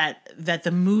that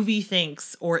the movie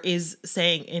thinks or is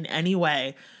saying in any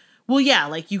way. Well, yeah,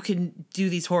 like you can do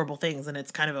these horrible things and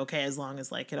it's kind of okay as long as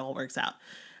like it all works out.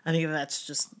 I think that's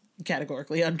just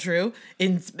categorically untrue.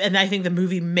 And I think the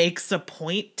movie makes a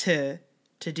point to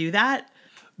do that.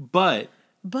 But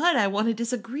I want to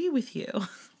disagree with you.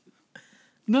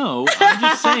 No, I'm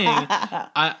just saying.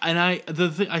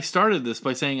 I started this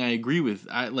by saying I agree with.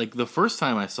 Like the first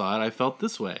time I saw it, I felt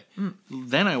this way.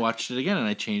 Then I watched it again and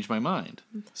I changed my mind.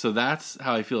 So that's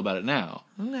how I feel about it now.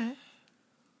 Okay.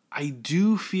 I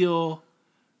do feel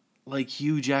like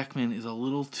Hugh Jackman is a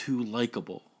little too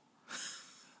likable.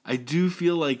 I do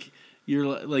feel like you're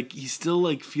like he still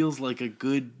like feels like a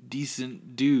good,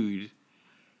 decent dude,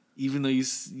 even though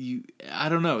you I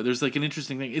don't know. There's like an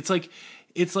interesting thing. It's like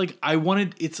I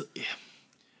wanted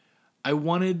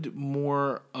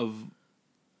more of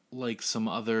like some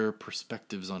other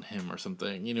perspectives on him or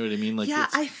something. You know what I mean? Like yeah,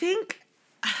 I think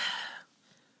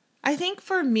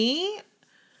for me,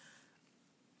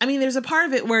 I mean, there's a part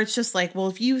of it where it's just like, well,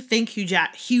 if you think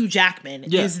Hugh Jackman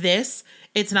is this,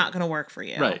 it's not going to work for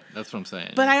you. Right. That's what I'm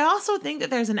saying. But I also think that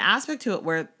there's an aspect to it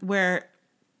where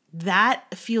that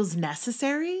feels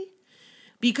necessary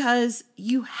because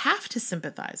you have to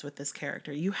sympathize with this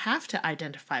character. You have to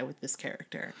identify with this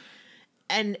character.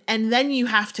 And then you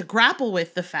have to grapple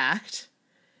with the fact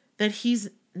that he's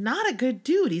not a good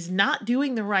dude. He's not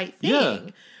doing the right thing. Yeah.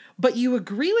 But you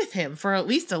agree with him for at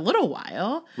least a little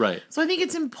while. Right. So I think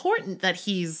it's important that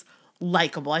he's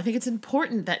likable. I think it's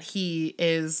important that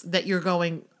you're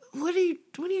going, what are you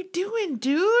doing,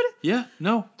 dude? Yeah,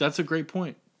 no, that's a great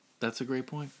point. If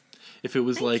it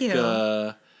was Thank like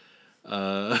you.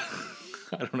 I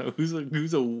don't know, who's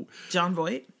a John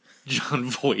Voight? John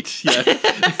Voight, yeah.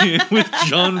 With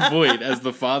John Voight as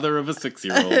the father of a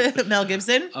 6-year-old. Mel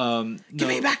Gibson? Give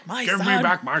me No. back my Give son. me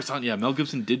back my son. Yeah, Mel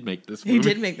Gibson did make this movie. He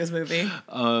did make this movie.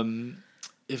 I'm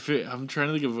trying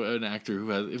to think of an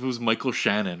actor if it was Michael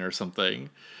Shannon or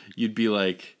something, you'd be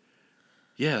like,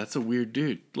 yeah, that's a weird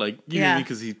dude. Like, you know what I mean?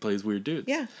 Because he plays weird dudes.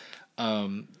 Yeah.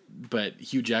 But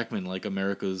Hugh Jackman, like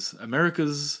America's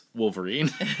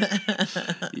Wolverine,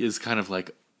 is kind of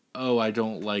like, oh, I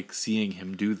don't like seeing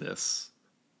him do this.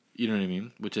 You know what I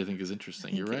mean? Which I think is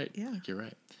interesting. You're right. Yeah. You're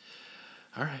right.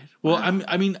 All right. Well,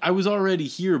 I mean, I was already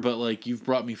here, but like you've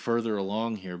brought me further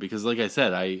along here because, like I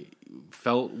said, I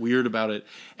felt weird about it,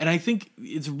 and I think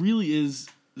it really is.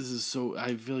 This is so.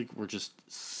 I feel like we're just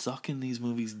sucking these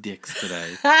movies' dicks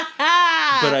today, but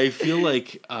I feel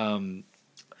like,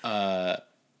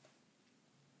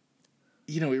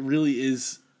 it really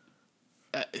is.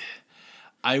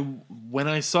 When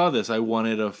I saw this, I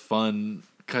wanted a fun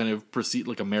kind of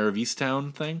like a Mare of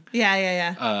Easttown thing.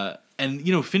 Yeah.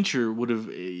 And Fincher would have.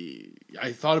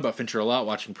 I thought about Fincher a lot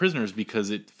watching Prisoners because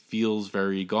it feels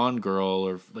very Gone Girl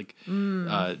or like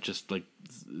just like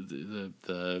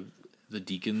the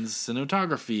Deacon's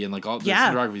cinematography and like all the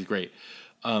cinematography is great.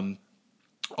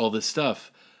 All this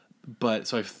stuff, but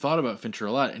so I've thought about Fincher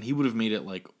a lot, and he would have made it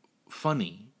like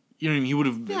funny. You know what I mean? He would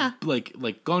have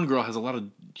like Gone Girl has a lot of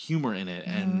humor in it,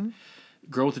 and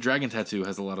Girl with the Dragon Tattoo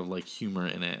has a lot of like humor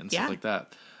in it and stuff like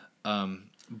that.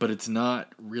 But it's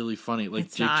not really funny.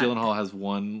 Like Jake Gyllenhaal has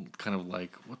one kind of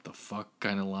like what the fuck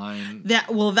kind of line. That's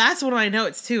one of my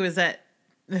notes too. Is that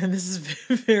and this is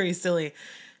very silly.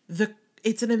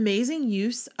 It's an amazing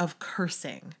use of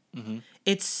cursing. Mm-hmm.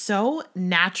 It's so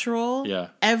natural. Yeah.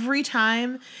 Every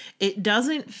time, it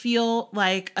doesn't feel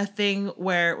like a thing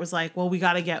where it was like, well, we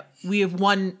have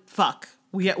one fuck.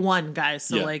 We get one, guys.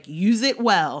 So like, use it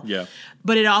well. Yeah.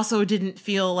 But it also didn't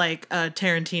feel like a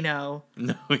Tarantino.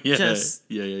 No. Yeah. Just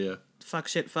yeah. Fuck,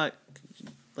 shit, fuck,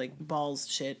 like balls,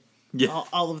 shit. Yeah.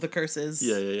 All of the curses.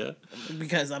 Yeah.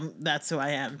 Because that's who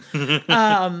I am.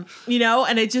 And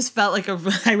it just felt like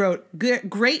I wrote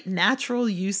great natural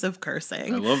use of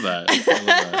cursing. I love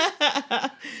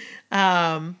that.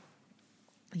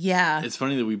 Yeah. It's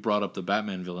funny that we brought up the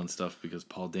Batman villain stuff because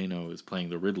Paul Dano is playing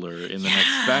the Riddler in the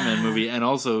next Batman movie. And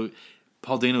also,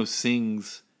 Paul Dano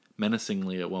sings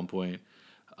menacingly at one point.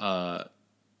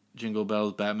 Jingle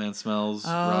bells, Batman smells,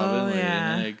 Robin, laid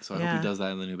an egg. So I hope he does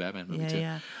that in the new Batman movie too.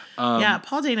 Yeah.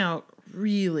 Paul Dano,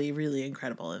 really, really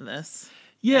incredible in this.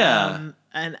 Yeah.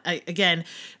 And again,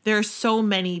 there are so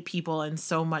many people and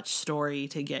so much story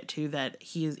to get to that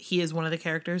he is one of the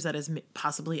characters that is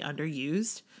possibly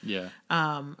underused. Yeah.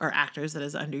 Or actors that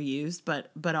is underused,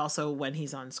 but also when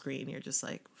he's on screen, you're just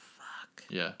like, fuck.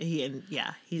 Yeah.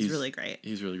 He's really great.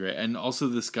 He's really great. And also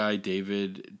this guy,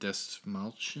 David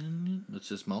Dastmalchian.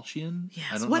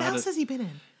 Yes. What else has he been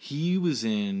in? He was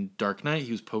in Dark Knight.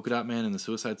 He was Polka Dot Man in the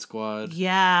Suicide Squad.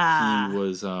 Yeah. He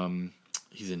was,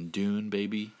 he's in Dune,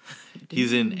 baby.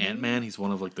 He's in Ant-Man. He's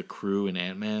one of like the crew in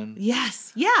Ant-Man.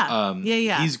 Yes. Yeah.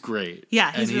 Yeah. He's great.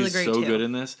 Yeah, he's really great so too. good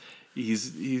in this.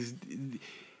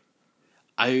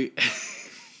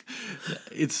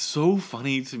 It's so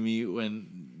funny to me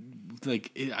when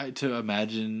to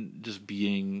imagine just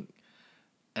being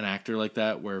an actor like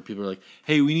that where people are like,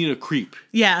 hey, we need a creep.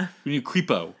 Yeah. We need a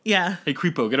creepo. Yeah. Hey,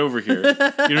 creepo, get over here. You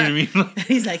know what I mean?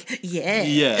 He's like, yes.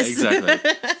 Yeah, exactly.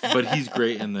 But he's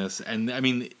great in this. And I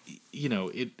mean,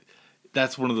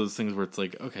 that's one of those things where it's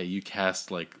like, okay, you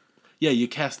cast Yeah, you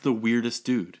cast the weirdest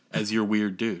dude as your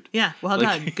weird dude. Yeah, well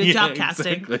done. Good job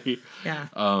casting. Exactly. Yeah.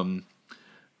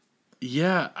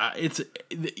 Yeah,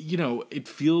 it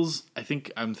feels. I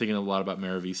think I'm thinking a lot about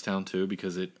Mare of Easttown too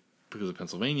because of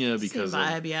Pennsylvania, because Same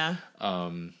vibe, of yeah.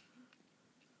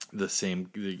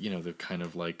 the kind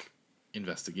of like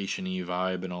investigation-y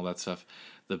vibe and all that stuff,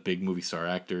 the big movie star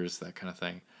actors, that kind of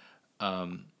thing.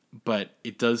 But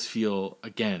it does feel,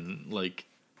 again, like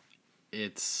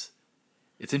it's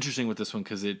interesting with this one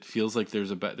because it feels like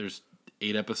there's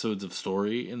 8 episodes of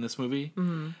story in this movie,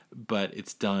 but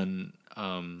it's done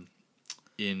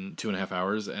in 2.5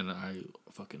 hours, and I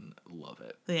fucking love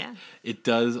it. Yeah. It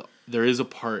does. There is a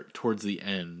part towards the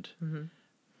end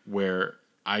where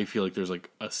I feel like there's like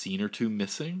a scene or two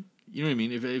missing. You know what I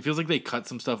mean? It feels like they cut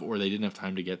some stuff or they didn't have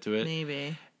time to get to it.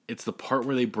 Maybe. It's the part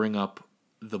where they bring up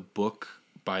the book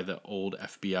by the old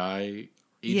FBI agent.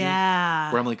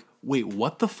 Yeah. Where I'm like, wait,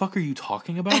 what the fuck are you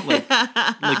talking about?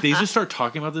 Like they just start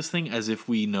talking about this thing as if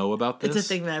we know about this. It's a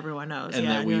thing that everyone knows. And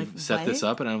that you're we've like, set this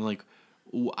up. And I'm like,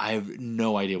 I have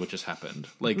no idea what just happened.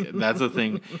 Like, that's the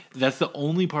thing. That's the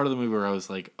only part of the movie where I was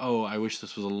like, oh, I wish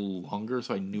this was a little longer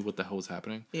so I knew what the hell was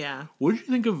happening. Yeah. What did you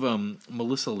think of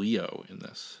Melissa Leo in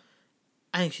this?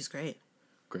 I think she's great.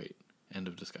 Great. End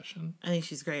of discussion. I think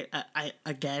she's great.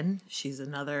 She's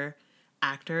another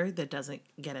actor that doesn't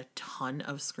get a ton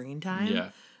of screen time.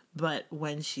 Yeah. But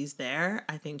when she's there,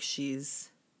 I think she's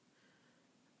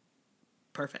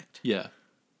perfect. Yeah.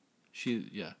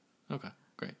 Yeah. Okay.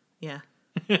 Great. Yeah.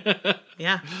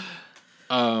 Yeah.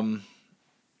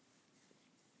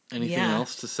 Anything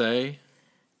else to say?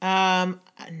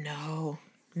 No.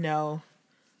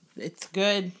 It's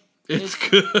good. It's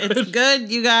good. It's good,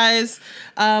 you guys.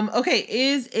 Okay,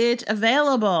 is it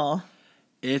available?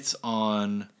 It's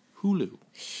on Hulu.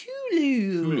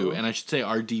 Hulu. And I should say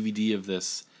our DVD of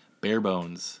this, Bare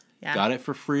Bones. Yeah. Got it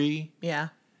for free. Yeah.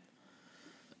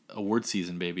 Award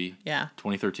season, baby. Yeah.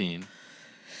 2013.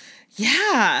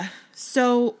 Yeah.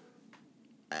 So,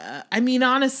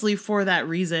 honestly, for that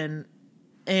reason,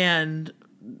 and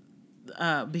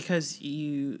because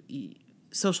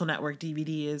Social Network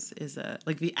DVD is a,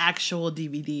 like, the actual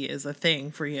DVD is a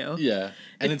thing for you. Yeah.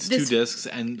 And it's 2 discs,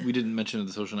 and we didn't mention that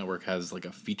the Social Network has like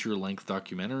a feature-length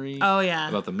documentary. Oh, yeah.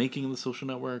 About the making of the Social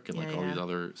Network and all Yeah. these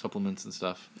other supplements and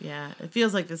stuff. Yeah. It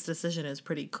feels like this decision is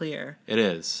pretty clear. It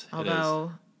is.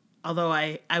 Although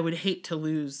I would hate to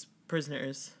lose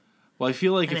Prisoners. Well, I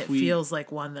feel like And if it we feels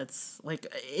like one that's, like,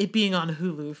 it being on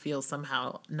Hulu feels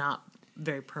somehow not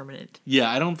very permanent. Yeah,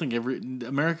 I don't think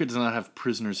America does not have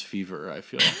prisoners fever, I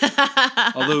feel.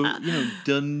 Although,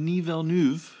 Denis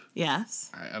Villeneuve. Yes.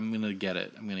 I'm going to get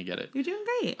it. You're doing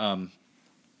great.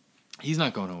 He's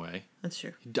not going away. That's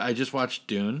true. I just watched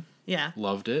Dune. Yeah.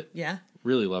 Loved it. Yeah.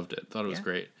 Really loved it. Thought it was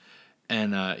great.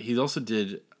 And he also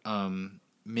did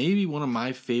maybe one of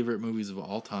my favorite movies of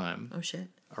all time. Oh, shit.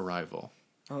 Arrival.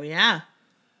 Oh, yeah.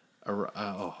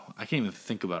 I can't even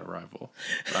think about Arrival.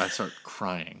 I start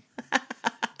crying.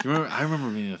 I remember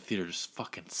being in the theater just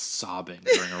fucking sobbing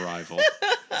during Arrival.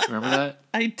 Remember that?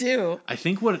 I do. I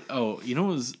think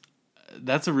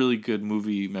that's a really good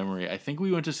movie memory. I think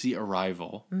we went to see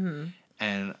Arrival,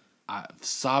 and I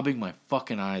sobbing my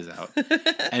fucking eyes out.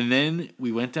 And then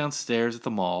we went downstairs at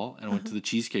the mall and went to the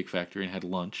Cheesecake Factory and had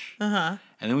lunch. And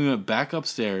then we went back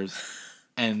upstairs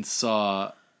and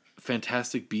saw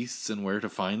Fantastic Beasts and Where to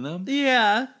Find Them.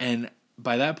 Yeah. And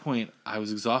by that point, I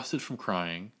was exhausted from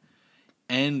crying,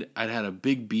 and I'd had a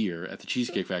big beer at the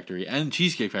Cheesecake Factory and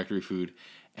Cheesecake Factory food,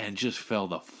 and just fell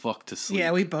the fuck to sleep.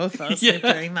 Yeah, we both fell asleep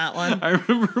during that one. I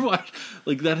remember watching,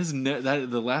 like,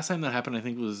 the last time that happened, I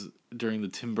think, was during the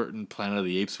Tim Burton Planet of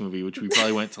the Apes movie, which we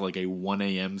probably went to like a 1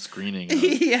 a.m. screening of,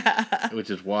 Yeah.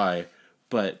 which is why.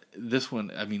 But this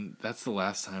one, that's the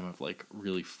last time I've like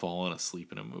really fallen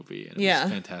asleep in a movie, and it was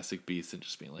Fantastic Beasts, and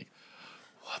just being like,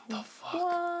 what the fuck?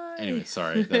 Why? Anyway,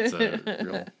 sorry, that's a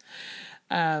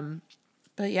real.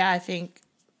 But yeah, I think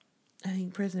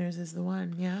Prisoners is the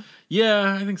one. Yeah.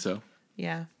 Yeah, I think so.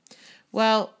 Yeah.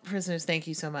 Well, Prisoners, thank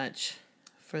you so much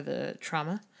for the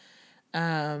trauma.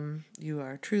 You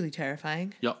are truly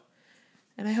terrifying. Yep.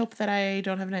 And I hope that I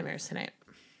don't have nightmares tonight.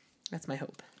 That's my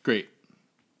hope. Great.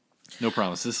 No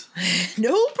promises.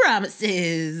 No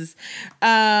promises.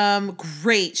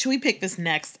 Great. Should we pick this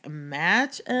next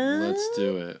match? Let's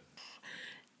do it.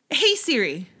 Hey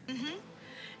Siri. Mm-hmm.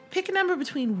 Pick a number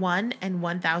between 1 and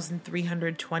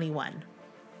 1,321.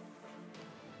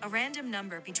 A random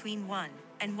number between 1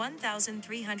 and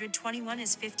 1,321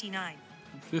 is 59.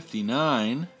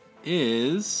 59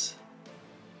 is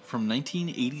from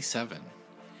 1987.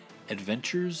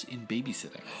 Adventures in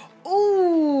Babysitting.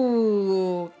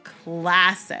 Ooh,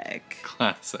 classic.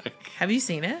 Classic. Have you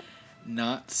seen it?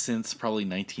 Not since probably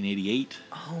 1988.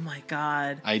 Oh my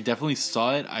god. I definitely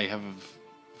saw it. I have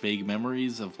vague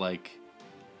memories of like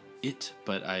it,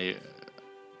 but I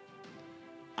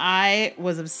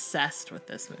was obsessed with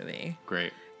this movie.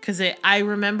 great. Because I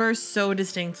remember so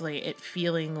distinctly it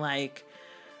feeling like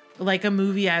a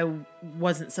movie I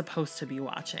wasn't supposed to be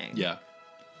watching. Yeah.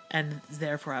 And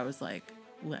therefore I was like,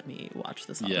 let me watch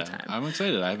this all the time. I'm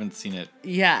excited. I haven't seen it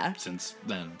Yeah. since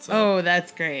then. So. Oh,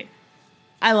 that's great.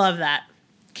 I love that.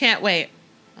 Can't wait.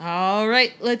 All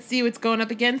right, let's see what's going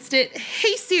up against it.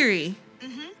 Hey Siri.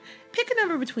 Pick a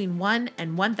number between 1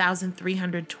 and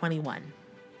 1,321.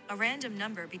 A random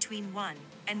number between 1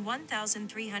 and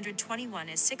 1,321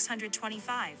 is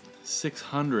 625.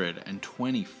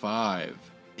 625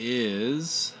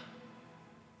 is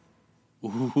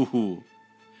from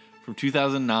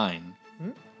 2009.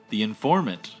 The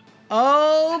Informant.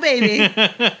 Oh, baby.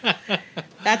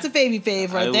 That's a baby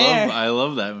fave right there. I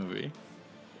love that movie.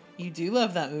 You do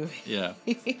love that movie. Yeah.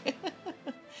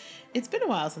 It's been a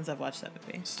while since I've watched that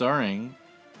movie. Starring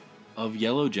of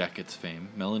Yellow Jackets fame,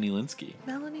 Melanie Linsky.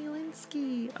 Melanie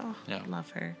Linsky. Oh, Yeah. love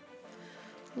her.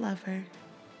 Love her.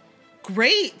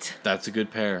 Great. That's a good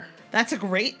pair. It's a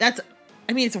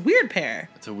weird pair.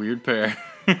 It's a weird pair.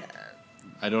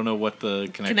 I don't know what the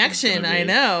Connection, I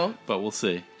know. But we'll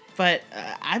see. But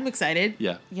I'm excited.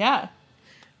 Yeah. Yeah.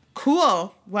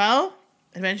 Cool. Well,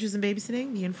 Adventures in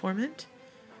Babysitting, The Informant.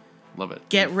 Love it.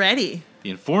 Get ready.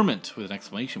 The Informant with an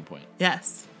exclamation point.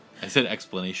 Yes. I said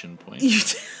explanation point.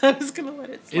 I was going to let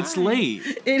it slide. It's late.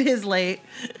 It is late.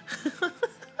 All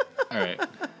right.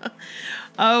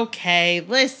 Okay,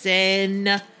 listen.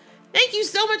 Thank you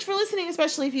so much for listening,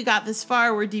 especially if you got this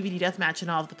far. We're DVD Deathmatch in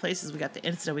all of the places. We got the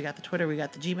Insta, we got the Twitter, we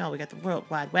got the Gmail, we got the World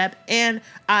Wide Web. And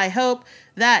I hope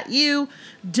that you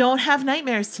don't have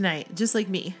nightmares tonight, just like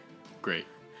me. Great.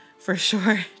 For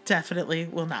sure. Definitely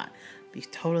will not. Be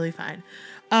totally fine.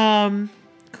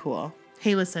 Cool.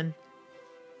 Hey, listen.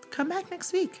 Come back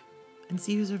next week and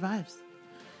see who survives.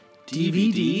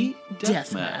 DVD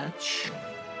Deathmatch.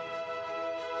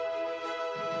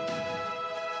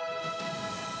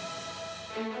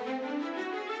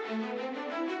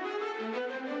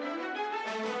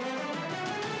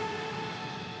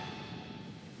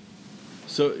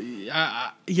 So,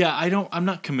 I'm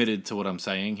not committed to what I'm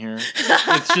saying here.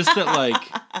 It's just that, like,